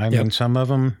different, though. I mean, some of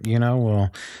them, will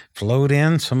float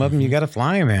in. Some of them, you got to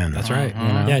fly them in. That's right.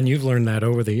 Yeah, and you've learned that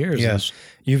over the years. Yes.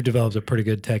 You've developed a pretty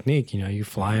good technique. You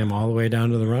fly them all the way down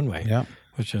to the runway. Yep.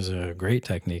 Which is a great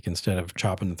technique instead of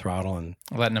chopping the throttle and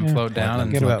letting them float down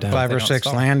and get about 5 or 6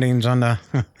 landings on the.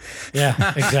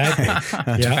 Yeah,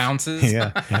 exactly. Bounces.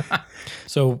 Yeah.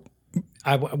 So,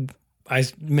 I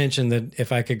mentioned that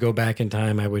if I could go back in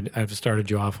time, I've started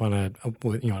you off on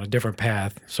a different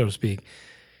path, so to speak.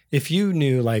 If you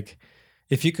knew,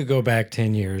 if you could go back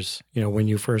 10 years, when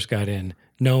you first got in,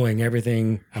 knowing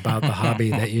everything about the hobby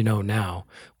that you know now,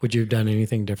 would you have done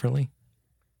anything differently?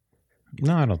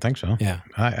 No, I don't think so. Yeah.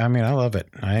 I mean, I love it.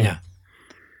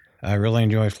 I really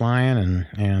enjoy flying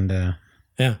and a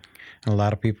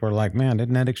lot of people are like, "Man,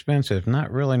 isn't that expensive?"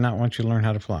 Not really, not once you learn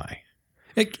how to fly.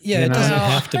 It doesn't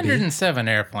have to be. 107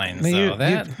 airplanes,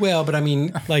 but I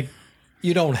mean,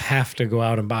 you don't have to go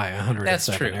out and buy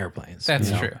 107 airplanes.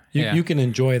 That's true. You can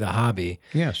enjoy the hobby.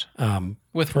 Yes.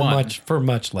 For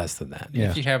much less than that.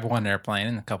 If you have one airplane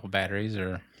and a couple batteries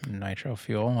or nitro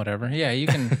fuel, whatever. Yeah, you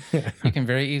can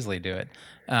very easily do it.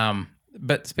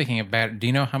 But speaking of battery, do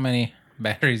you know how many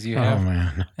batteries you have? Oh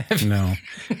man, no.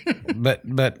 but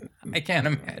I can't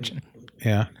imagine.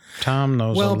 Yeah, Tom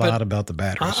knows a lot about the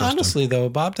battery system. Honestly, though,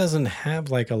 Bob doesn't have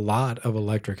a lot of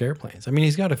electric airplanes. I mean,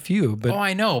 he's got a few, but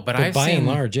I know, but I've by seen, and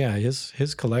large,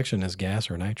 his collection is gas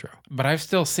or nitro. But I've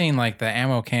still seen the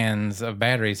ammo cans of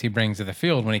batteries he brings to the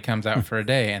field when he comes out for a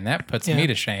day, and that puts me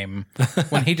to shame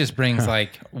when he just brings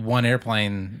one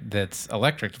airplane that's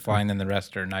electric to fly, and then the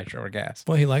rest are nitro or gas.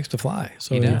 Well, he likes to fly,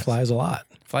 so he flies a lot.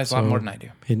 Flies a lot more than I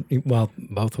do.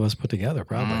 Both of us put together,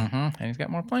 probably. And he's got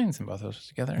more planes than both of us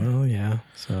together. Oh, yeah.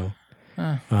 So,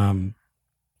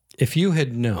 if you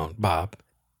had known, Bob,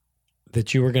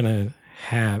 that you were going to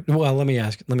have, let me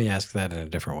ask that in a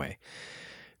different way.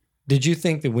 Did you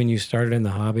think that when you started in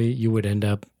the hobby, you would end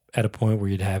up at a point where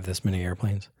you'd have this many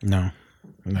airplanes? No.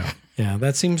 Yeah,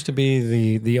 that seems to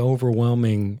be the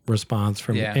overwhelming response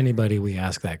from anybody we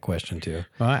ask that question to.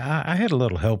 Well, I had a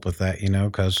little help with that,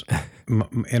 because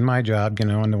in my job,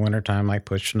 in the wintertime, I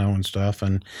push snow and stuff,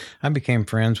 and I became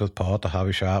friends with Paul at the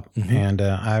hobby shop, and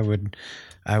I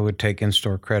would take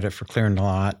in-store credit for clearing the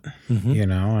lot,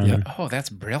 And, Oh, that's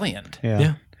brilliant.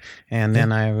 Yeah. And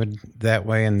then I would that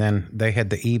way, and then they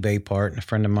had the eBay part, and a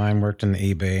friend of mine worked in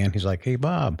the eBay, and he's like, "Hey,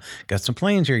 Bob, got some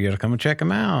planes here. You got to come and check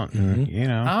them out." And,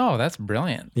 Oh, that's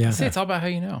brilliant. Yeah. See, it's all about how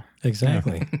you know.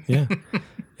 Exactly. Yeah.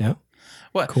 Yeah.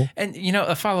 Well, cool. And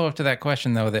a follow-up to that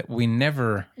question, though, that we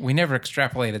never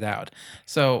extrapolated out.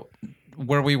 So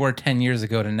where we were 10 years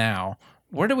ago to now,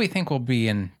 where do we think we'll be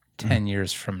in 10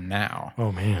 years from now?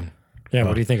 Oh, man. Yeah,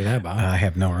 what do you think of that, Bob? I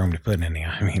have no room to put any.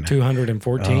 I mean,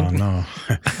 214? Oh, no.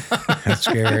 That's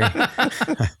scary.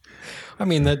 I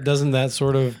mean, doesn't that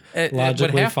sort of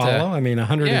logically follow? I mean,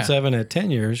 107 at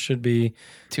 10 years should be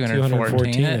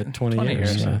 214 at 20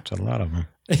 years. Yeah. That's a lot of them.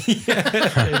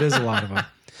 Yeah, it is a lot of them.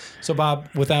 So, Bob,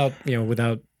 without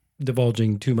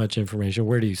divulging too much information,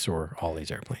 where do you store all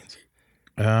these airplanes?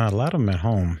 A lot of them at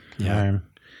home. Yeah.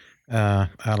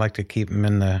 I like to keep them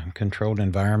in the controlled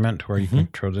environment where you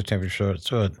control the temperature,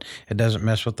 so it doesn't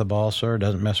mess with the balsa, it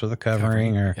doesn't mess with the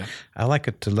covering. I like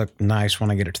it to look nice when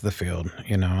I get it to the field,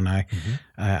 and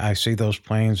I see those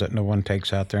planes that no one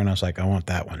takes out there, and I was like, I want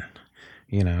that one,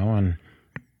 and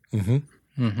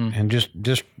and just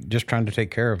trying to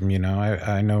take care of them.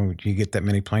 I know you get that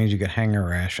many planes, you get hanger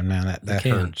rash, and man, that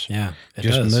hurts. Yeah, it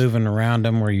just does. moving around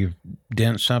them where you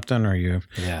dent something or you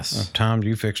Tom,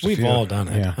 you fixed. We've all done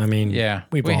it. Yeah. I mean,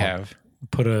 we have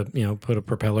put a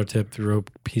propeller tip through a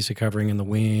piece of covering in the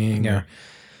wing.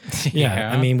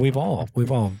 Yeah. I mean, we've all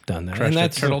done that. Crushed and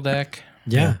that's a turtle deck.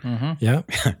 Yeah. Yeah.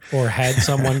 Or had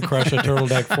someone crush a turtle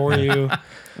deck for you.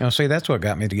 See, that's what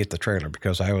got me to get the trailer,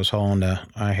 because I was hauling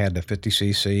I had the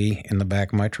 50cc in the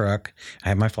back of my truck. I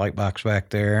had my flight box back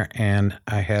there, and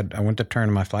I went to turn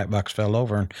and my flight box fell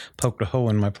over and poked a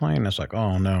hole in my plane. It's like,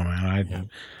 oh no,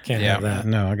 man, Can't have that.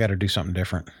 No, I got to do something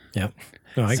different. Yep.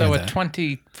 No, so a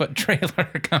 20-foot trailer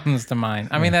comes to mind.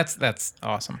 I mean, that's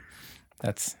awesome.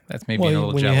 That's maybe a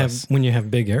little jealous. When you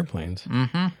have big airplanes,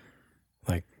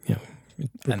 like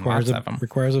it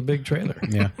requires a big trailer.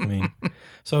 Yeah, I mean,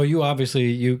 so you obviously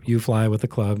you fly with the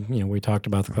club. We talked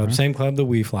about the club, same club that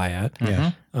we fly at.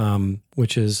 Yeah,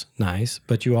 which is nice.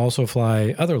 But you also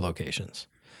fly other locations,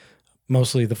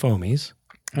 mostly the Foamies,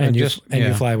 and you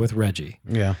fly with Reggie.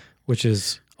 Yeah, which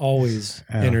is always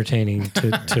entertaining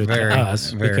to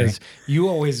us because you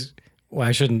always. Well,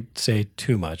 I shouldn't say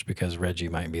too much because Reggie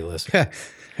might be listening.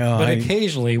 But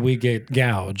occasionally we get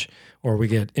gouge or we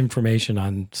get information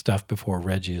on stuff before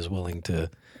Reggie is willing to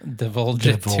divulge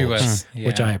it to us,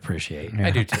 which I appreciate.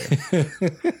 I do too.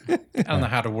 I don't know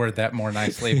how to word that more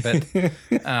nicely, but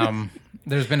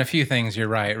there's been a few things, you're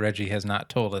right, Reggie has not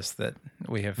told us that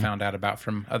we have found out about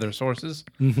from other sources.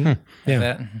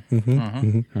 Yeah.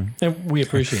 And we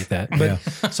appreciate that. But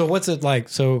so what's it like?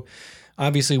 So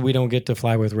obviously, we don't get to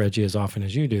fly with Reggie as often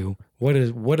as you do. What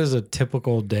is a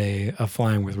typical day of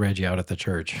flying with Reggie out at the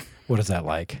church? What is that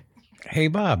like? Hey,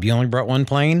 Bob, you only brought one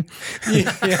plane?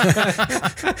 It's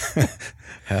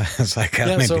like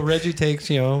so Reggie takes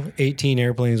 18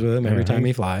 airplanes with him every time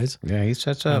he flies. Yeah, he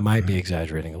sets up. I might be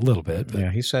exaggerating a little bit. But. Yeah,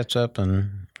 he sets up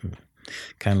and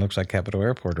kind of looks like Capitol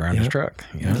Airport around his truck.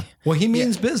 Yeah. Well, he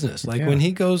means business. Like when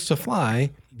he goes to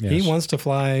fly, he wants to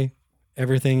fly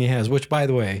everything he has, which, by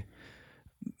the way,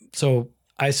 so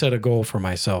I set a goal for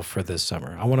myself for this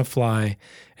summer. I want to fly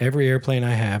every airplane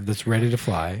I have that's ready to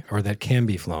fly or that can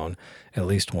be flown at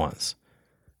least once.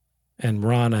 And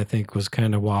Ron, I think, was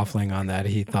kind of waffling on that.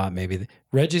 He thought maybe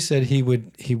Reggie said he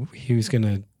was going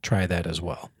to try that as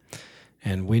well.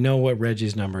 And we know what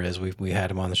Reggie's number is. We had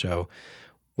him on the show.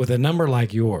 With a number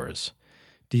like yours,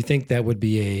 do you think that would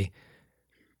be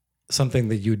something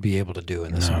that you'd be able to do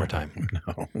in the summertime?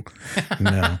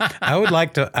 No.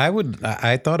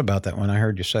 I thought about that when I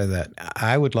heard you say that.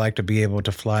 I would like to be able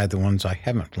to fly the ones I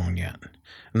haven't flown yet.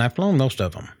 And I've flown most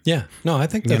of them. Yeah. No, I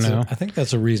think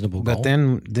that's a reasonable goal. But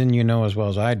then as well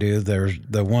as I do, there's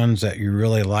the ones that you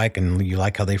really like and you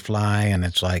like how they fly, and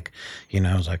it's like,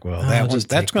 it's like, well,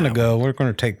 that's going to go. We're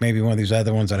going to take maybe one of these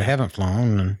other ones that I haven't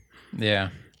flown.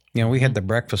 And we had the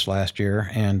breakfast last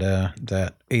year, and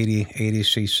that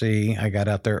 80cc, I got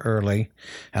out there early,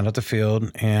 out at the field,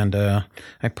 and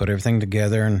I put everything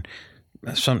together, and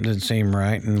something didn't seem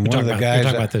right. And one of the guys... You're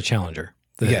talking about the Challenger,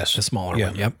 the smaller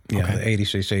one. Yep. Yeah, the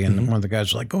 80cc, and one of the guys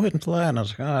was like, go ahead and fly. And I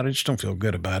was like, I just don't feel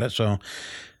good about it. So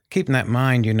keeping that in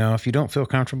mind, if you don't feel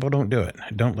comfortable, don't do it.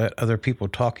 Don't let other people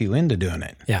talk you into doing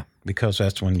it. Yeah. Because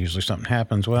that's when usually something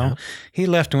happens. Well, he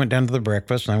left and went down to the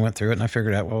breakfast, and I went through it, and I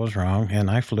figured out what was wrong, and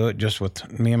I flew it just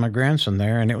with me and my grandson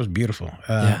there, and it was beautiful.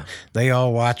 They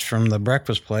all watched from the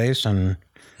breakfast place, and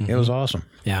it was awesome.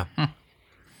 Yeah.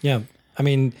 Yeah. I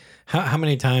mean, how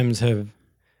many times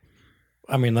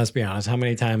let's be honest, how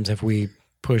many times have we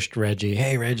pushed Reggie,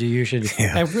 hey, Reggie, you should...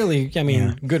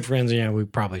 good friends, we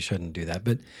probably shouldn't do that,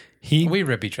 but we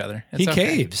rip each other. He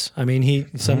caves. I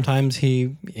mean, sometimes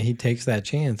he takes that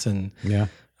chance, and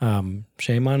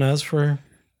shame on us for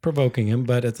provoking him.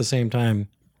 But at the same time,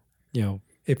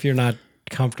 if you're not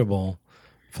comfortable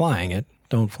flying it,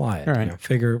 don't fly it. Right.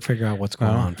 Figure out what's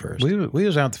going on first. We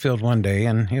was out the field one day,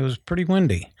 and it was pretty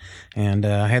windy. And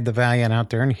I had the Valiant out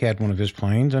there, and he had one of his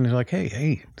planes, and he's like,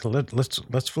 hey,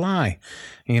 let's fly.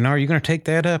 Are you going to take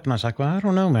that up? And I was like, well, I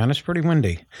don't know, man. It's pretty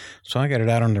windy. So I got it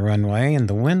out on the runway, and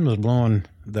the wind was blowing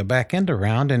the back end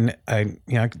around, and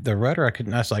the rudder,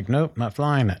 I was like, nope, not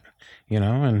flying it,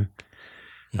 and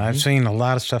I've seen a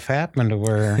lot of stuff happen to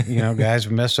where, guys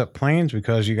mess up planes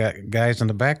because you got guys in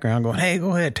the background going, hey,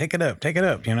 go ahead, take it up,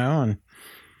 and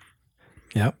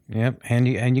Yep. And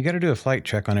you got to do a flight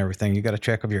check on everything. You got to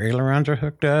check if your ailerons are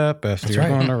hooked up, if you're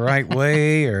going the right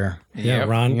way, or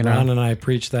Ron and I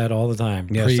preach that all the time.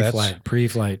 Yes,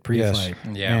 pre-flight. Yes.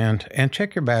 Yeah. And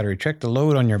check your battery. Check the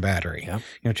load on your battery.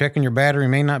 Yep. Checking your battery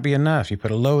may not be enough. You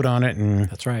put a load on it, and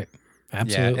that's right.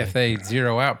 Absolutely. Yeah, if they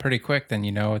zero out pretty quick, then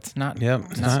it's not.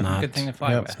 It's not a good thing to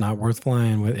fly with. It's not worth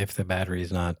flying with if the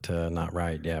battery's not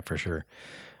right. Yeah, for sure.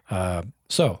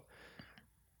 So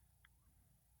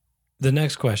the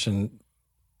next question: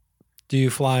 do you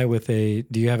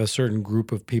have a certain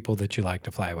group of people that you like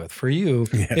to fly with? For you,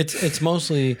 it's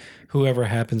mostly whoever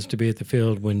happens to be at the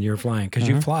field when you're flying, because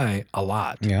you fly a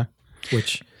lot. Yeah.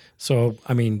 So,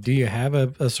 do you have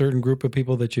a certain group of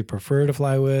people that you prefer to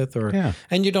fly with,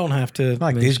 and you don't have to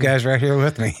like these guys right here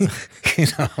with me,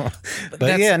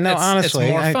 But honestly,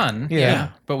 it's more fun.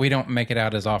 But we don't make it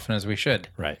out as often as we should.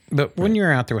 Right. But when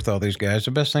you're out there with all these guys,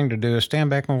 the best thing to do is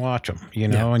stand back and watch them,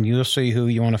 and you'll see who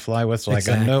you want to fly with. Like,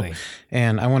 exactly.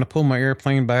 And I want to pull my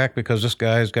airplane back because this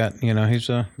guy's got, he's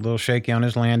a little shaky on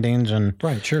his landings, and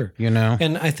right, sure,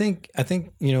 And I think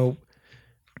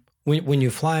when you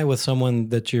fly with someone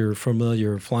that you're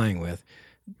familiar flying with,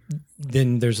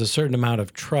 then there's a certain amount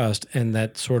of trust, and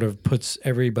that sort of puts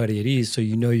everybody at ease. So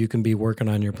you can be working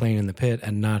on your plane in the pit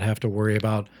and not have to worry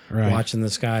about watching the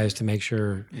skies to make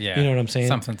sure. Yeah, you know what I'm saying.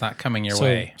 Something's not coming your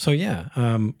way. So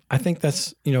I think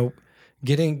that's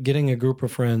getting a group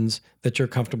of friends that you're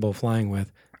comfortable flying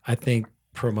with, I think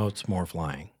promotes more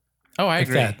flying. Oh, I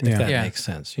agree. If that makes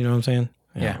sense. You know what I'm saying?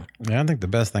 Yeah. I think the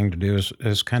best thing to do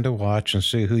is kind of watch and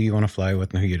see who you want to fly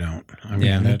with and who you don't.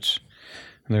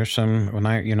 There's some,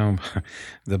 when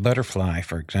the butterfly,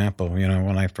 for example,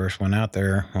 when I first went out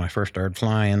there, when I first started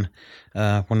flying,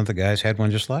 one of the guys had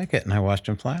one just like it, and I watched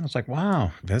him fly, and I was like,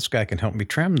 wow, this guy can help me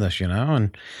trim this,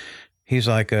 and he's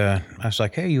like, I was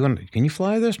like, hey, can you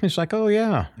fly this? And he's like, oh,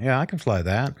 yeah, I can fly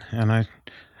that. And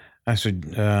I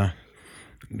said,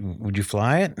 would you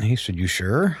fly it? And he said, you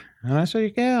sure? And I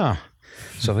said, yeah.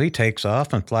 So he takes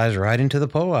off and flies right into the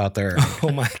pole out there.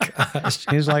 Oh my gosh.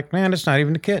 He's like, man, it's not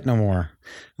even a kit no more.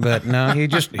 But no, he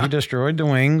destroyed the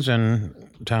wings, and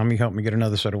Tommy helped me get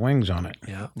another set of wings on it.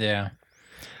 Yeah. Yeah.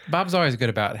 Bob's always good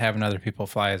about having other people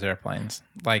fly his airplanes.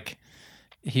 Like,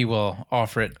 he will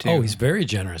offer it to. Oh, he's very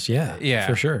generous. Yeah. Yeah.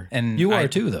 For sure. And you are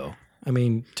too, though.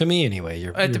 To me anyway.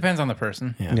 It depends on the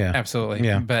person. Yeah. Absolutely.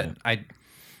 Yeah. But I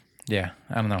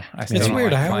don't know. It's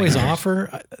weird. I always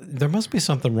offer. There must be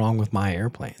something wrong with my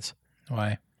airplanes.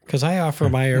 Why? Because I offer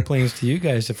my airplanes to you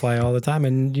guys to fly all the time,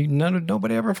 and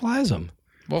nobody ever flies them.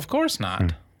 Well, of course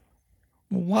not.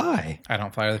 Why? I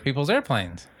don't fly other people's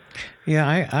airplanes. Yeah,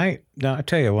 I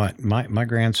tell you what, my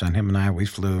grandson, him and I, we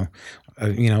flew.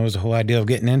 It was the whole idea of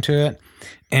getting into it.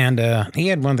 And he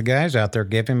had one of the guys out there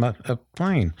give him a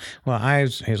plane. Well,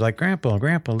 he was like, Grandpa,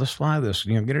 let's fly this.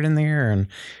 Get it in the air.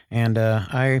 And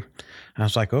I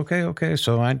was like, okay.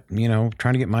 So I,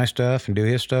 trying to get my stuff and do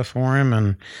his stuff for him.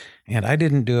 And I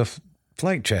didn't do a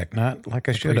flight check, not like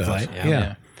I should have.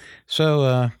 Yeah.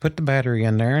 So put the battery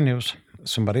in there, and it was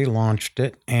somebody launched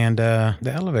it, and the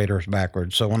elevator was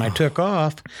backwards. So when I took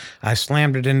off, I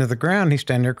slammed it into the ground. He's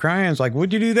standing there crying. It's like,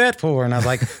 what'd you do that for? And I was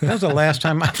like, that was the last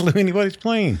time I flew anybody's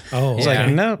plane. Oh, it's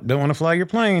like, no, don't want to fly your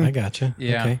plane. I gotcha.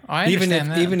 Yeah. Okay. I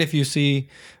understand that. Even if you see,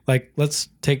 like, let's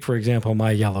take, for example,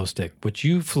 my yellow stick, which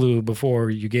you flew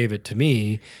before you gave it to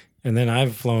me. And then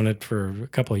I've flown it for a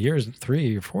couple of years,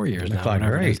 3 or 4 years now.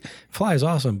 Great. Flies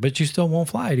awesome, but you still won't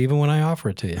fly it even when I offer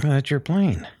it to you. Well, that's your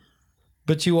plane.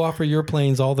 But you offer your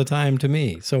planes all the time to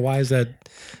me. So why is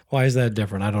that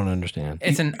different? I don't understand.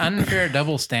 It's an unfair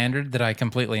double standard that I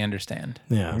completely understand.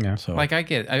 Yeah. So like, I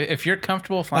get it. If you're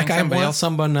comfortable flying I somebody want else,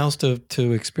 someone else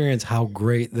to experience how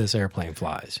great this airplane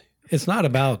flies. It's not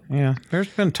about there's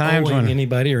been times owing when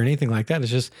anybody or anything like that. It's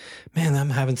just, man, I'm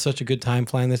having such a good time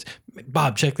flying this.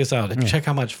 Bob, check this out. Check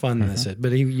how much fun this is.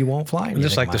 But you won't fly.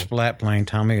 Just like the splat plane,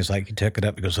 Tommy is like, he took it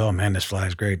up. He goes, oh man, this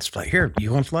flies great. This fly here.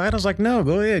 You want to fly it? I was like, no,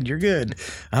 go ahead. You're good.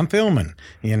 I'm filming.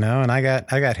 And I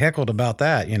got heckled about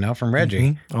that. From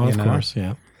Reggie. Oh, of course,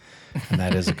 yeah. And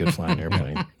that is a good flying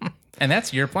airplane. And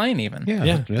that's your plane, even.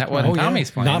 Yeah. That wasn't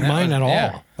Tommy's plane. Not mine at all.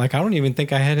 Yeah. Like, I don't even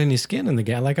think I had any skin in the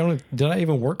gas. Like, did I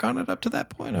even work on it up to that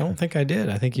point? I don't think I did.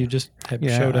 I think you just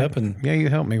showed up and. Yeah, you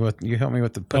helped me with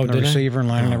the putting the receiver and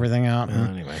lining everything out.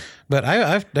 Anyway. But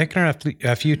I've taken it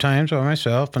a few times by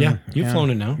myself. And, you've flown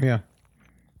it now. Yeah.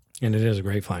 And it is a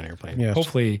great flying airplane. Yes.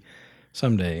 Hopefully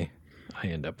someday I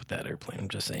end up with that airplane. I'm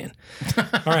just saying.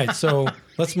 All right, so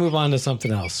let's move on to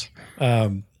something else.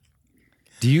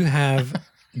 Do you have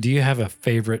a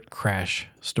favorite crash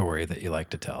story that you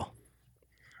like to tell?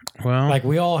 Well, like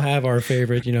we all have our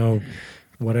favorite,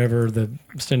 whatever the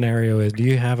scenario is. Do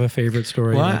you have a favorite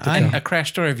story? Well, a crash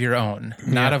story of your own,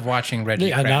 not of watching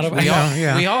Reggie crash.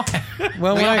 We all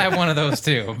have one of those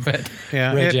too. But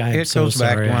Reggie, it goes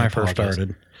back to when I first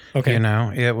started. Okay.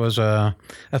 It was a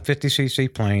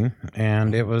 50cc plane,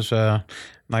 and it was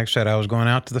like I said, I was going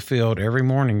out to the field every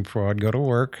morning before I'd go to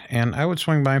work, and I would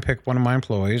swing by and pick up one of my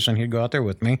employees, and he'd go out there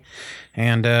with me.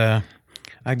 And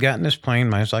I'd gotten this plane.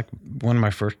 It was like one of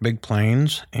my first big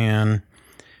planes, and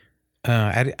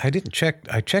I didn't check.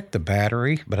 I checked the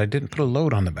battery, but I didn't put a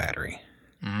load on the battery.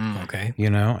 Okay.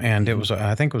 And it was,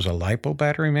 I think it was a LiPo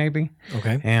battery maybe.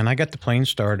 Okay. And I got the plane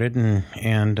started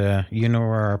and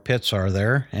where our pits are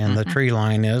there and the tree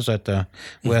line is at the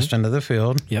west end of the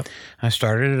field. Yep. I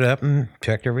started it up and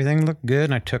checked everything looked good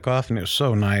and I took off and it was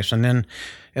so nice. And then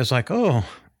it was like, oh,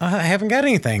 I haven't got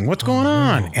anything. What's going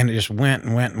on? And it just went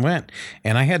and went and went.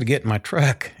 And I had to get in my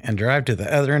truck and drive to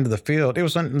the other end of the field. It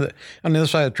was on the other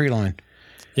side of the tree line.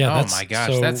 Yeah. Oh my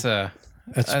gosh.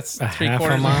 That's 3/4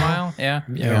 of a mile.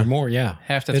 Yeah. Or more. Yeah.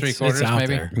 Half to 3/4 out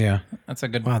maybe. There. Yeah. That's a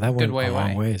good, wow, that good went way a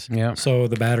long away. ways. Yeah. So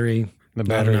the battery.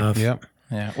 Enough. Yep.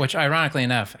 Yeah, which ironically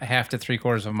enough, half to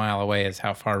 3/4 of a mile away is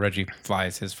how far Reggie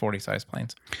flies his 40 size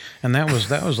planes. And that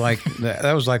was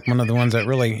like one of the ones that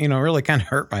really really kind of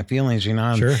hurt my feelings.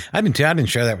 Sure. I didn't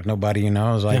share that with nobody.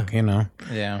 I was like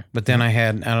Yeah. But then I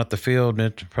had out at the field.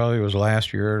 It probably was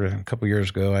last year or a couple years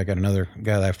ago. I got another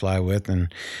guy that I fly with,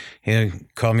 and he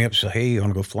called me up and said, "Hey, you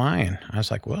want to go flying?" I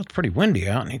was like, "Well, it's pretty windy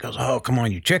out." And he goes, "Oh, come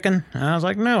on, you chicken." And I was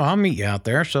like, "No, I'll meet you out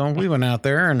there." So we went out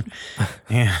there, and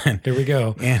here we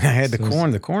go. And I had the corn.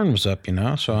 The corn was up,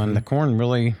 so on the corn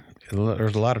really,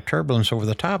 there's a lot of turbulence over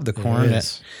the top of the corn.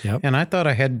 And I thought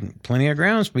I had plenty of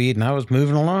ground speed, and I was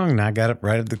moving along, and I got up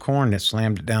right at the corn. It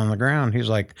slammed it down on the ground. He's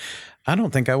like, "I don't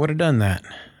think I would have done that."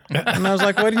 And I was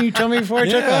like, "Why didn't you tell me before I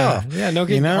took off?" Yeah, no,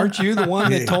 aren't you the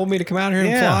one that told me to come out here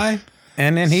and fly?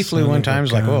 And then he flew one time.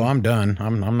 He's like, "Oh, I'm done.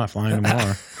 I'm not flying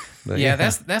anymore." But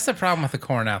that's the problem with the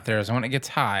corn out there is when it gets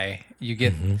high,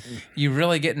 you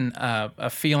really get a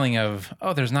feeling of,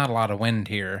 oh, there's not a lot of wind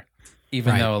here,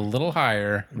 even though a little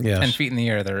higher, 10 feet in the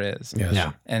air there is. Yes.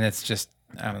 Yeah. And it's just,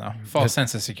 I don't know, false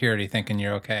sense of security thinking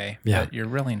you're okay, but you're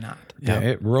really not. Yeah,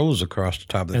 it rolls across the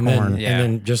top of the corn. And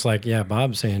then just like,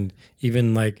 Bob's saying,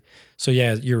 even like, so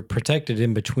you're protected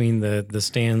in between the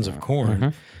stands of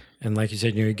corn. And like you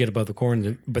said, you get above the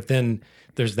corn, but then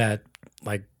there's that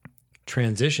like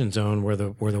transition zone where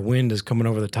the wind is coming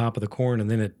over the top of the corn, and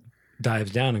then it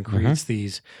dives down and creates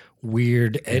these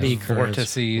weird eddy currents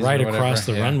vortices right across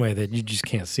the runway that you just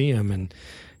can't see them. And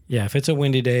if it's a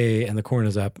windy day and the corn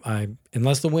is up,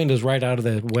 unless the wind is right out of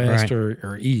the west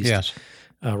or east,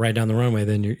 right down the runway,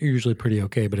 then you're usually pretty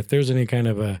okay. But if there's any kind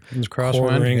of a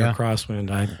quartering or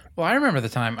crosswind, I remember the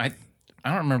time I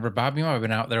don't remember, Bob, you might have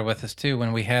been out there with us too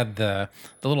when we had the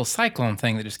little cyclone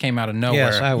thing that just came out of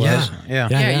nowhere. Yes, I was.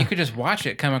 Yeah, you could just watch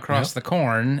it come across the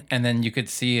corn, and then you could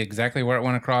see exactly where it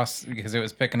went across because it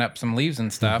was picking up some leaves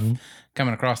and stuff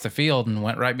coming across the field and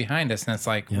went right behind us. And it's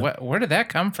like, where did that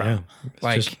come from? Yeah.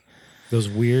 Like just those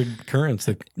weird currents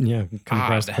that come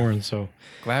across the corn. So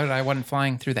glad I wasn't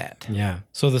flying through that. Yeah.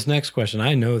 So this next question,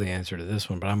 I know the answer to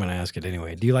this one, but I'm going to ask it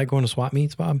anyway. Do you like going to swap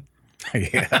meets, Bob?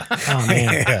 Yeah. Oh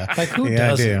man. Like who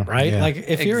doesn't, right? Yeah. Like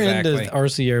if you're into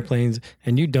RC airplanes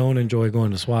and you don't enjoy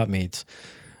going to swap meets,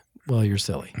 well, you're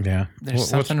silly. Yeah. There's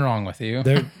something wrong with you.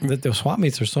 The swap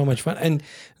meets are so much fun. And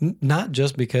not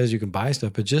just because you can buy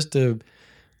stuff, but just to,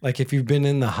 like if you've been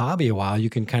in the hobby a while, you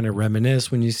can kind of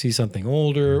reminisce when you see something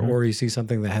older or you see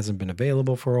something that hasn't been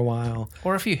available for a while.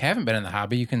 Or if you haven't been in the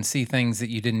hobby, you can see things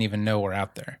that you didn't even know were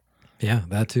out there. Yeah,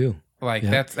 that too. Like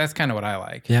that's kind of what I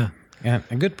like. Yeah. Yeah,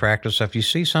 a good practice. If you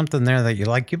see something there that you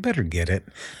like, you better get it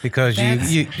because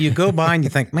you go by and you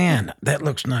think, man, that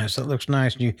looks nice. That looks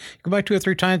nice. And you go by 2 or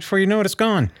 3 times before you know it, it's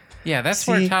gone. Yeah, that's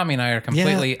where Tommy and I are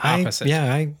completely opposite.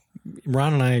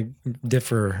 Ron and I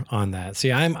differ on that.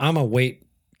 See, I'm a weight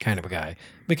kind of a guy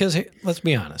because let's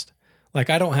be honest, like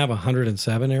I don't have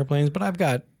 107 airplanes, but I've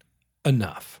got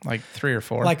enough, like 3 or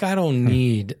 4. Like I don't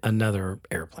need another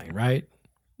airplane, right?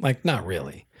 Like not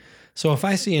really. So if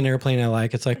I see an airplane I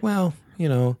like, it's like, well,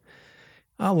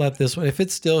 I'll let this one. If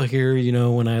it's still here,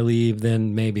 when I leave,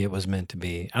 then maybe it was meant to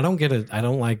be. I don't get it. I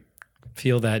don't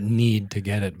feel that need to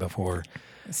get it before.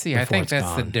 See, I think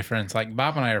that's the difference. Like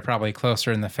Bob and I are probably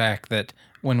closer in the fact that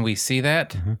when we see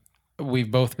that,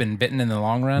 we've both been bitten in the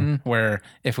long run, where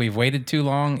if we've waited too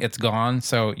long, it's gone.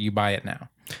 So you buy it now.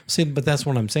 See, but that's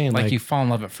what I'm saying. Like you fall in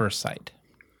love at first sight.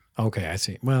 Okay, I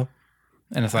see. Well,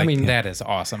 and it's that is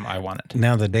awesome. I want it.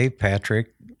 Now the Dave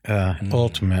Patrick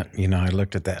Ultimate, I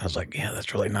looked at that. I was like, yeah,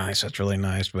 that's really nice. That's really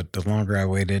nice. But the longer I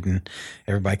waited and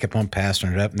everybody kept on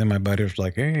passing it up, and then my buddy was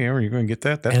like, hey, are you going to get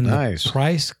that? That's nice. The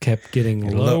price kept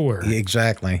getting lower.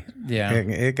 Exactly. Yeah.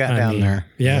 It got down there.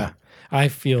 Yeah. I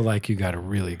feel like you got a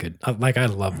really good, I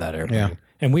love that airplane. Yeah.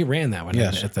 And we ran that one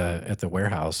at the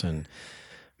warehouse, and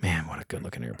man, what a good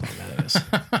looking airplane that is.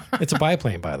 It's a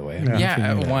biplane, by the way.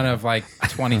 Yeah, one of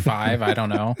 25. I don't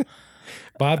know.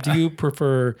 Bob, do you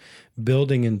prefer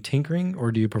building and tinkering,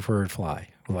 or do you prefer fly?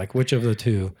 Which of the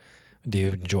two do you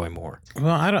enjoy more?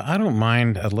 Well, I don't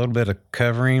mind a little bit of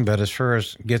covering, but as far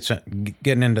as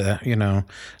getting into a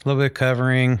little bit of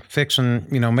covering, fixing,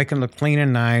 making it look clean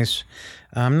and nice.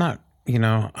 I'm not.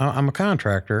 I'm a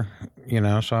contractor,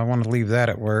 so I want to leave that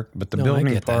at work. But the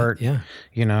building part,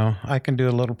 I can do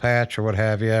a little patch or what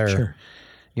have you. Or, sure.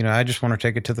 I just want to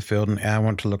take it to the field and I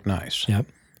want it to look nice. Yep.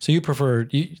 So you prefer, of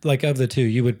the two,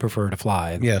 you would prefer to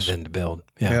fly than to build.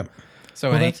 Yeah. Yep.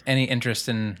 So any interest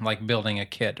in building a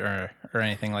kit or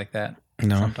anything like that?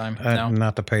 No. Sometime? No?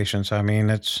 Not the patience. I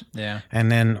mean, it's... Yeah.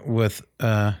 And then with...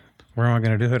 where am I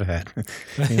going to do it at?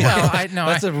 Well, I know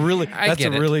that's a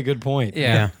really good point.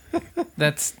 Yeah,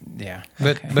 that's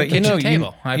But okay. But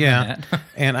table. I've done that.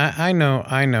 And I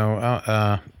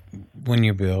know. When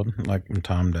you build like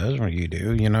Tom does, or you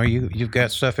do, you've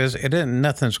got stuff.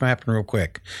 Nothing's going to happen real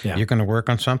quick. Yeah. You're going to work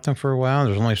on something for a while.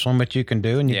 There's only so much you can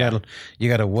do, and you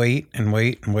got to wait and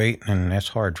wait and wait, and that's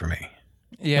hard for me.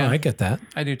 Yeah, I get that.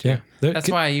 I do too. Yeah. That's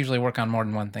why I usually work on more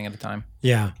than one thing at a time.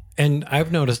 Yeah. And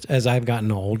I've noticed as I've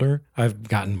gotten older, I've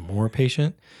gotten more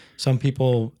patient. Some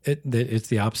people, it's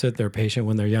the opposite. They're patient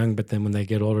when they're young, but then when they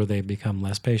get older, they become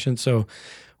less patient. So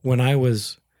when I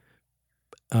was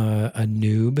a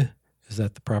noob, is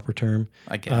that the proper term?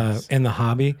 I guess. In the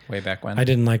hobby. Way back when. I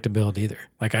didn't like to build either.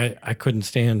 I couldn't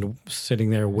stand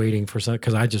sitting there waiting for something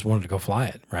because I just wanted to go fly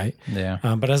it, right? Yeah.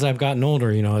 But as I've gotten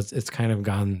older, it's kind of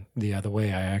gone the other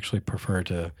way. I actually prefer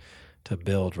to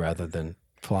build rather than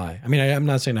fly. I mean, I'm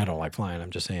not saying I don't like flying.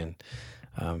 I'm just saying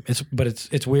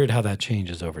it's weird how that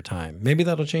changes over time. Maybe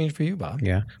that'll change for you, Bob.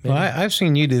 Yeah. Maybe. Well, I've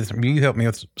seen you do. You helped me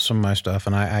with some of my stuff,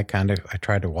 and I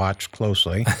tried to watch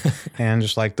closely, and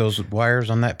just like those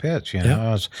wires on that pitch, I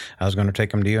was going to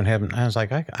take them to you and have them. I was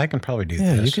like, I can probably do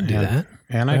this. Yeah, you can do that.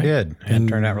 And right? I did, and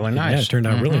it turned out really nice. Yeah, it turned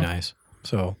out really nice.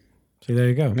 So, see, there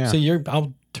you go. Yeah. So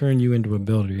I'll turn you into a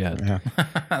builder yet.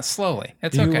 Yeah. Slowly.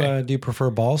 It's okay. Do you prefer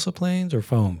balsa planes or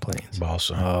foam planes?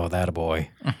 Balsa. Oh, that a boy.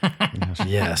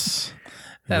 Yes.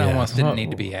 That almost didn't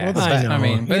need to be asked. I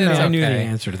mean, but I knew the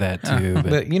answer to that too.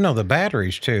 But the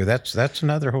batteries too. That's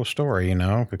another whole story.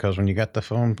 Because when you got the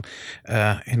foam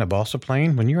in a balsa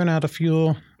plane, when you run out of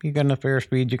fuel, you got enough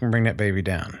airspeed, you can bring that baby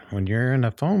down. When you're in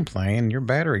a foam plane, your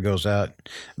battery goes out,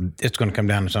 it's going to come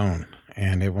down its own,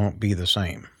 and it won't be the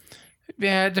same.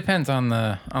 Yeah, it depends on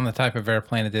the type of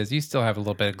airplane it is. You still have a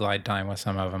little bit of glide time with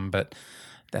some of them, but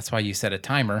that's why you set a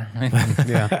timer.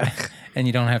 Yeah. And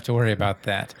you don't have to worry about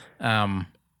that.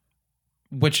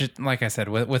 Which, like I said,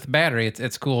 with battery,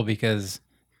 it's cool because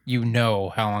you know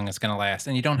how long it's going to last,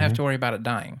 and you don't have to worry about it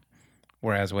dying.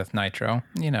 Whereas with nitro,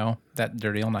 that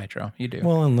dirty old nitro, you do.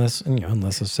 Well, unless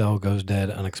a cell goes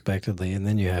dead unexpectedly, and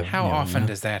then you have... How often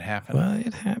does that happen? Well,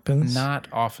 it happens. Not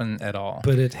often at all.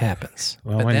 But it happens.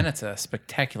 Well, but then it's a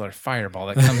spectacular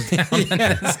fireball that comes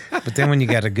down. But then when you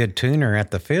got a good tuner at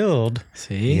the field,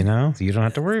 see, you don't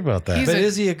have to worry about that. But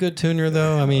is he a good tuner,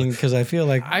 though? I mean, because I feel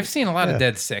like... I've seen a lot of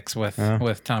dead sticks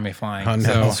with Tommy flying. Oh, no.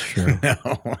 So. That's true.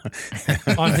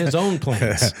 No. On his own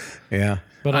planes. Yeah.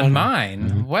 But on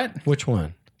mine, what? Which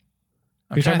one?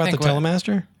 Are you talking about the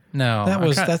Telemaster? No.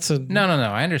 That's a... No.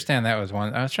 I understand that was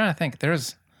one. I was trying to think.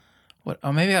 There's... what?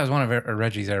 Oh, maybe that was one of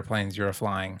Reggie's airplanes you were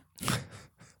flying.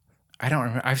 I don't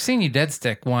remember. I've seen you dead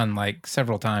stick one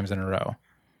several times in a row.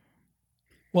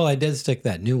 Well, I did stick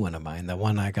that new one of mine. The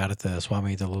one I got at the swap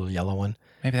meet, the little yellow one.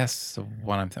 Maybe that's the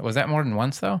one I'm thinking. Was that more than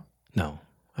once, though? No.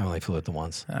 I only flew it the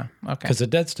once. Oh, okay. Because it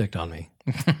dead sticked on me.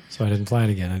 So I didn't fly it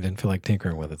again. I didn't feel like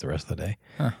tinkering with it the rest of the day.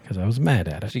 Because I was mad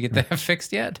at it. Did you get that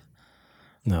fixed yet?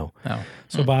 No. Oh.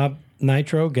 So, Bob,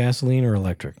 nitro, gasoline, or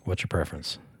electric? What's your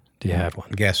preference? Do you have one?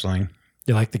 Gasoline.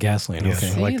 You like the gasoline? Yes,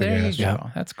 Okay. See, I like the there gas. you go. Yeah.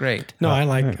 That's great. No, I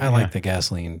like the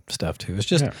gasoline stuff too. It's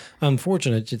just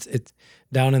unfortunate. It's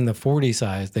down in the 40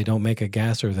 size. They don't make a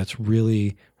gasser that's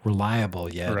really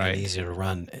reliable yet Right. and easy to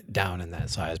run down in that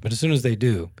size. But as soon as they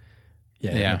do,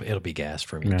 it'll be gas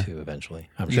for me too eventually.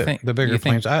 I'm You sure. think- The bigger you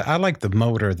think- planes. I like the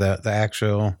motor, the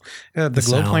actual. The glow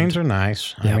sound. planes are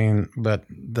nice. Yep. I mean, but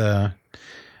the,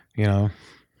 you know,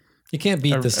 You can't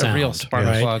beat the sound. a real spark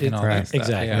right? plug and all that right. stuff.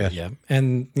 Exactly. Yeah. Yeah.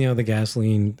 And the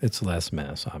gasoline, it's less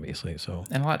mess, obviously. So,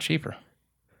 And a lot cheaper.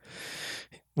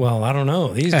 well, I don't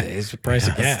know these days. The price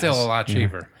of gas. It's still a lot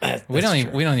cheaper. We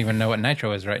don't even know what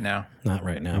nitro is right now. Not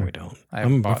right now. We don't. I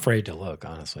I'm bought- afraid to look,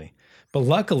 honestly. But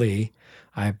luckily,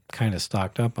 I kind of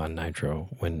stocked up on nitro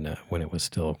when it was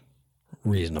still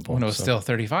reasonable. When it was So- still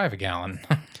 35 a gallon.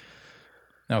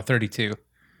 No, 32.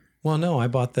 Well, no, I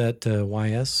bought that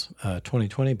YS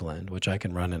 2020 blend, which I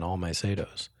can run in all my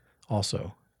Satos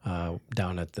also.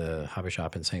 Down at the hobby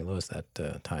shop in St. Louis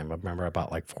that time. I remember I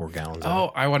bought like 4 gallons of it.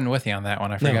 Oh, I wasn't with you on that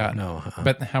one. I forgot. No.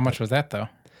 But how much was that though?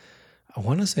 I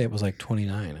want to say it was like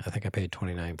 29. I think I paid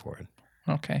 29 for it,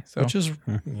 Okay, so which is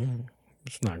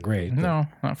it's not great. But, no,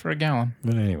 not for a gallon.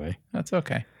 but anyway. That's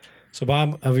okay. So,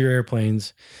 Bob, of your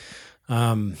airplanes,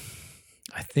 I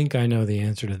think I know the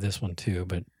answer to this one too.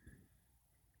 But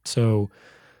so,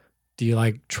 do you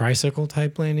like tricycle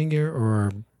type landing gear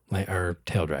or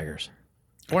tail draggers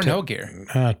Or no gear.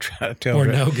 tail or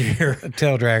dra- no gear?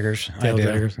 tail draggers. Tail I do.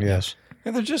 draggers? Yes.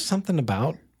 Yeah, there's just something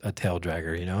about a tail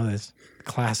dragger, that's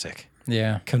classic,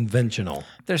 Yeah. conventional.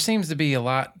 There seems to be a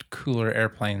lot cooler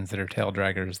airplanes that are tail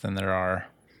draggers than there are,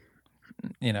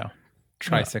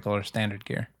 tricycle or standard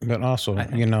gear. But also,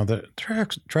 the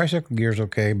tricycle gear's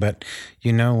okay. But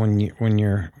when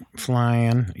you're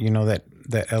flying,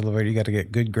 that elevator, you got to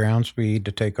get good ground speed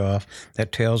to take off.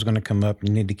 That tail's going to come up. You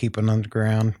need to keep it on the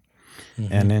ground,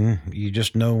 and then you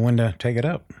just know when to take it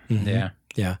up. Yeah.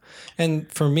 Yeah. And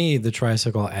for me, the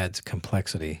tricycle adds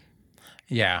complexity.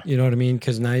 Yeah. You know what I mean?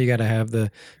 Because now you got to have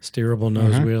the steerable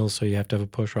nose wheels, so you have to have a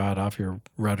push rod off your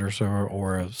rudder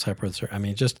or a separate. I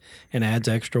mean, it adds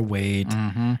extra weight.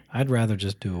 Mm-hmm. I'd rather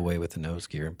just do away with the nose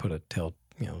gear and put a tail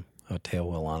wheel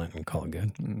on it and call it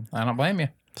good. I don't blame you.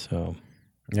 So,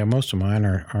 Yeah, most of mine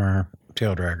are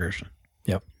tail draggers.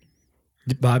 yep.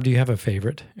 Bob, do you have a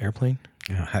favorite airplane?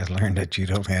 I learned that you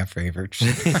don't have favorites.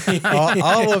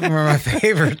 all of them are my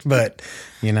favorites, but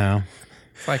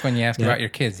It's like when you ask about your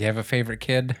kids. Do you have a favorite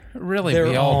kid? Really, They're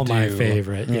we all all do. my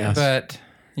favorite. Yes. But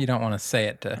you don't want to say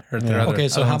it to hurt their other Okay,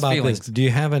 so how others' about feelings. this? Do you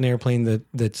have an airplane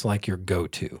that's like your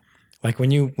go-to? Like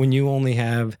when you only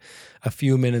have a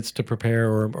few minutes to prepare,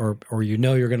 or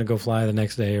you're going to go fly the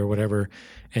next day or whatever,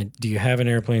 and do you have an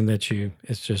airplane it's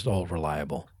just all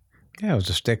reliable? yeah, it was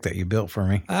a stick that you built for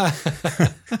me.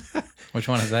 Which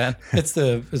one is that? It's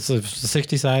the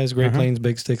 60 size Great Plains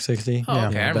Big Stick 60. Oh,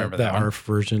 okay, I remember the that one. ARF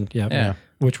version. Yeah.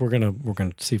 Which we're gonna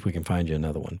see if we can find you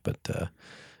another one. But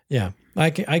yeah, I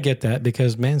get that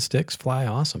because man, sticks fly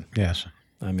awesome. Yes.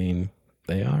 I mean,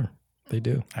 they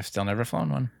do. I've still never flown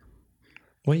one.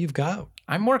 Well, you've got.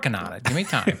 I'm working on it. Give me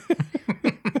time.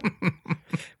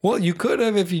 Well, you could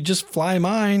have if you just fly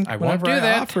mine. I won't whenever do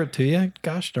that. Offer it to you.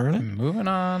 Gosh darn it, Moving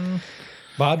on.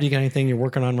 Bob. Do you got anything you're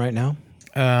working on right now?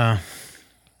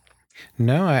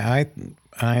 No,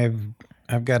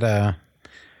 I've got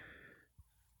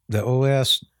the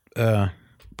OS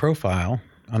profile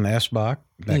on the S-Bach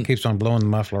that keeps on blowing the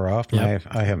muffler off. And Yep.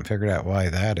 I haven't figured out why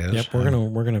that is. Yep,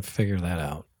 we're gonna figure that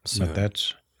out soon.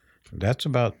 But that's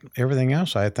about everything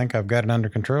else. I think I've got it under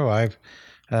control. I've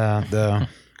the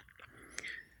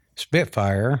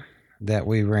Spitfire that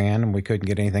we ran and we couldn't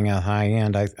get anything out high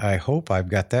end. I hope I've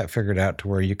got that figured out to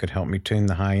where you could help me tune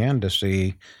the high end to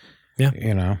see. Yeah.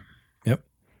 Yep.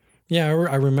 Yeah,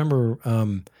 I remember.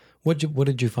 What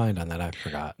did you find on that? I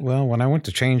forgot. Well, when I went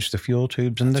to change the fuel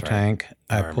tubes in the tank,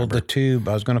 I pulled the tube.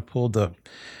 I was going to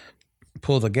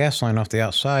pull the gas line off the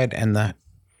outside, and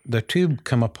the tube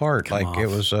come apart like it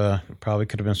was probably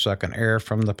could have been sucking air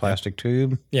from the plastic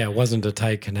tube. Yeah, it wasn't a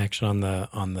tight connection on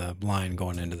the line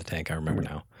going into the tank. I remember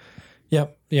now.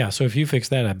 Yep. Yeah. So if you fix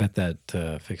that, I bet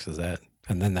that fixes that,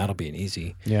 and then that'll be an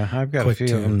easy. Yeah, I've got a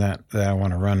few of them that I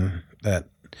want to run that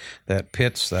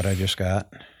pits that I just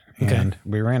got. And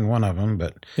we ran one of them,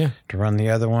 but to run the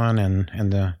other one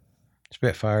and the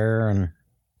Spitfire and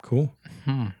cool.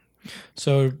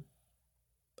 So,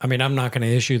 I mean, I'm not going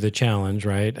to issue the challenge,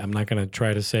 right? I'm not going to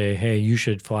try to say, hey, you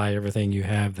should fly everything you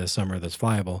have this summer that's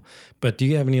flyable. But do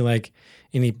you have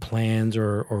any plans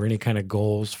or any kind of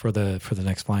goals for the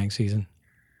next flying season?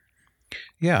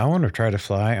 Yeah, I want to try to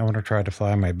fly. I want to try to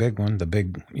fly my big one, the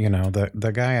big,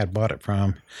 the guy I bought it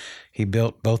from. He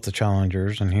built both the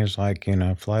Challengers, and he was like,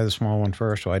 fly the small one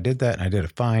first. So I did that, and I did a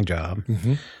fine job.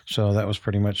 Mm-hmm. So that was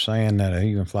pretty much saying that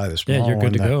you can fly the small one. Yeah, you're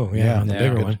good to go. Yeah, on the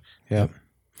bigger one. Yeah.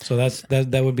 So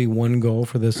that would be one goal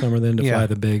for this summer then, to fly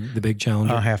the big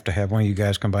Challenger. I'll have to have one of you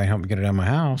guys come by and help me get it out of my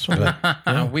house.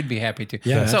 But we'd be happy to.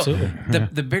 Yeah, so absolutely.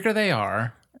 The bigger they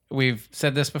are, we've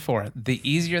said this before, the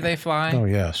easier they fly. Oh,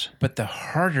 yes. But the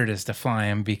harder it is to fly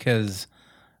them because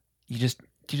you just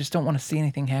don't want to see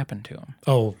anything happen to them.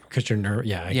 Oh, because you're nervous.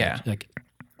 Yeah. Like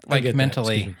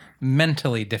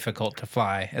mentally difficult to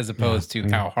fly as opposed to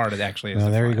how hard it actually is.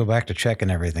 Well, there you go back to checking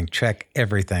everything. Check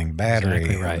everything. Battery.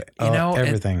 Exactly right.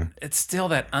 Everything. It's still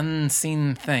that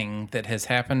unseen thing that has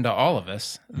happened to all of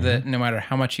us that no matter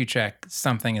how much you check,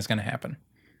 something is going to happen.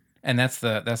 And that's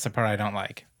the part I don't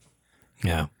like.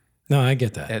 Yeah. No, I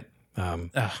get that.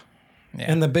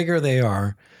 And the bigger they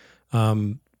are,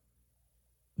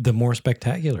 the more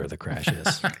spectacular the crash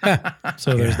is.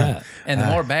 So there's that. And the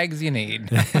more bags you need.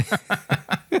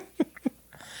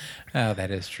 Oh,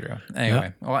 that is true.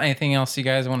 Anyway, well, anything else you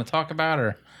guys want to talk about,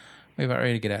 or we about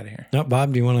ready to get out of here? No,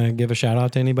 Bob, do you want to give a shout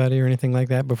out to anybody or anything like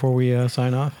that before we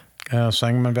sign off?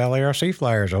 Sangamon Valley RC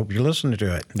Flyers. I hope you're listening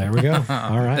to it. There we go.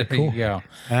 All right, there cool. You go.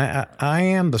 I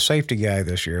am the safety guy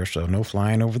this year, so no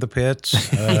flying over the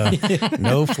pits,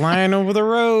 no flying over the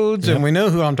roads, and we know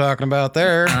who I'm talking about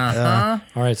there.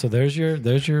 All right, so there's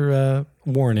your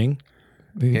warning.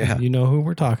 You know who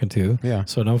we're talking to. Yeah.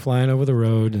 So no flying over the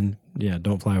road, and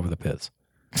don't fly over the pits.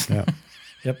 Yeah.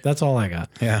 Yep, that's all I got.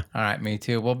 Yeah. All right, me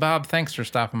too. Well, Bob, thanks for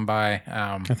stopping by.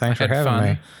 Thanks for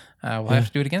having me. We'll have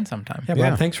to do it again sometime. Yeah,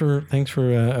 Bob, thanks for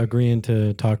agreeing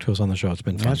to talk to us on the show. It's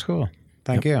been fun. That's cool.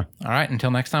 Thank you. All right,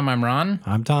 until next time, I'm Ron.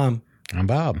 I'm Tom. I'm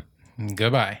Bob.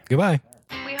 Goodbye. Goodbye.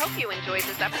 We hope you enjoyed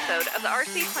this episode of the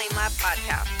RC Plane Lab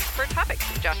podcast. For topic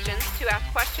suggestions, to ask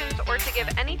questions, or to give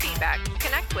any feedback,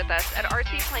 connect with us at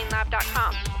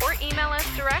rcplanelab.com or email us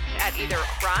direct at either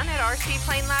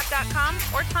ron@rcplanelab.com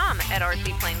or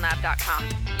tom@rcplanelab.com.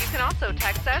 You can also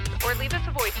text us or leave us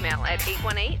a voicemail at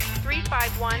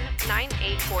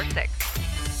 818-351-9846.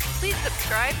 Please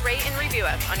subscribe, rate, and review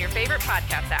us on your favorite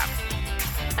podcast app.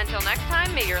 Until next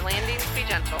time, may your landings be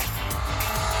gentle.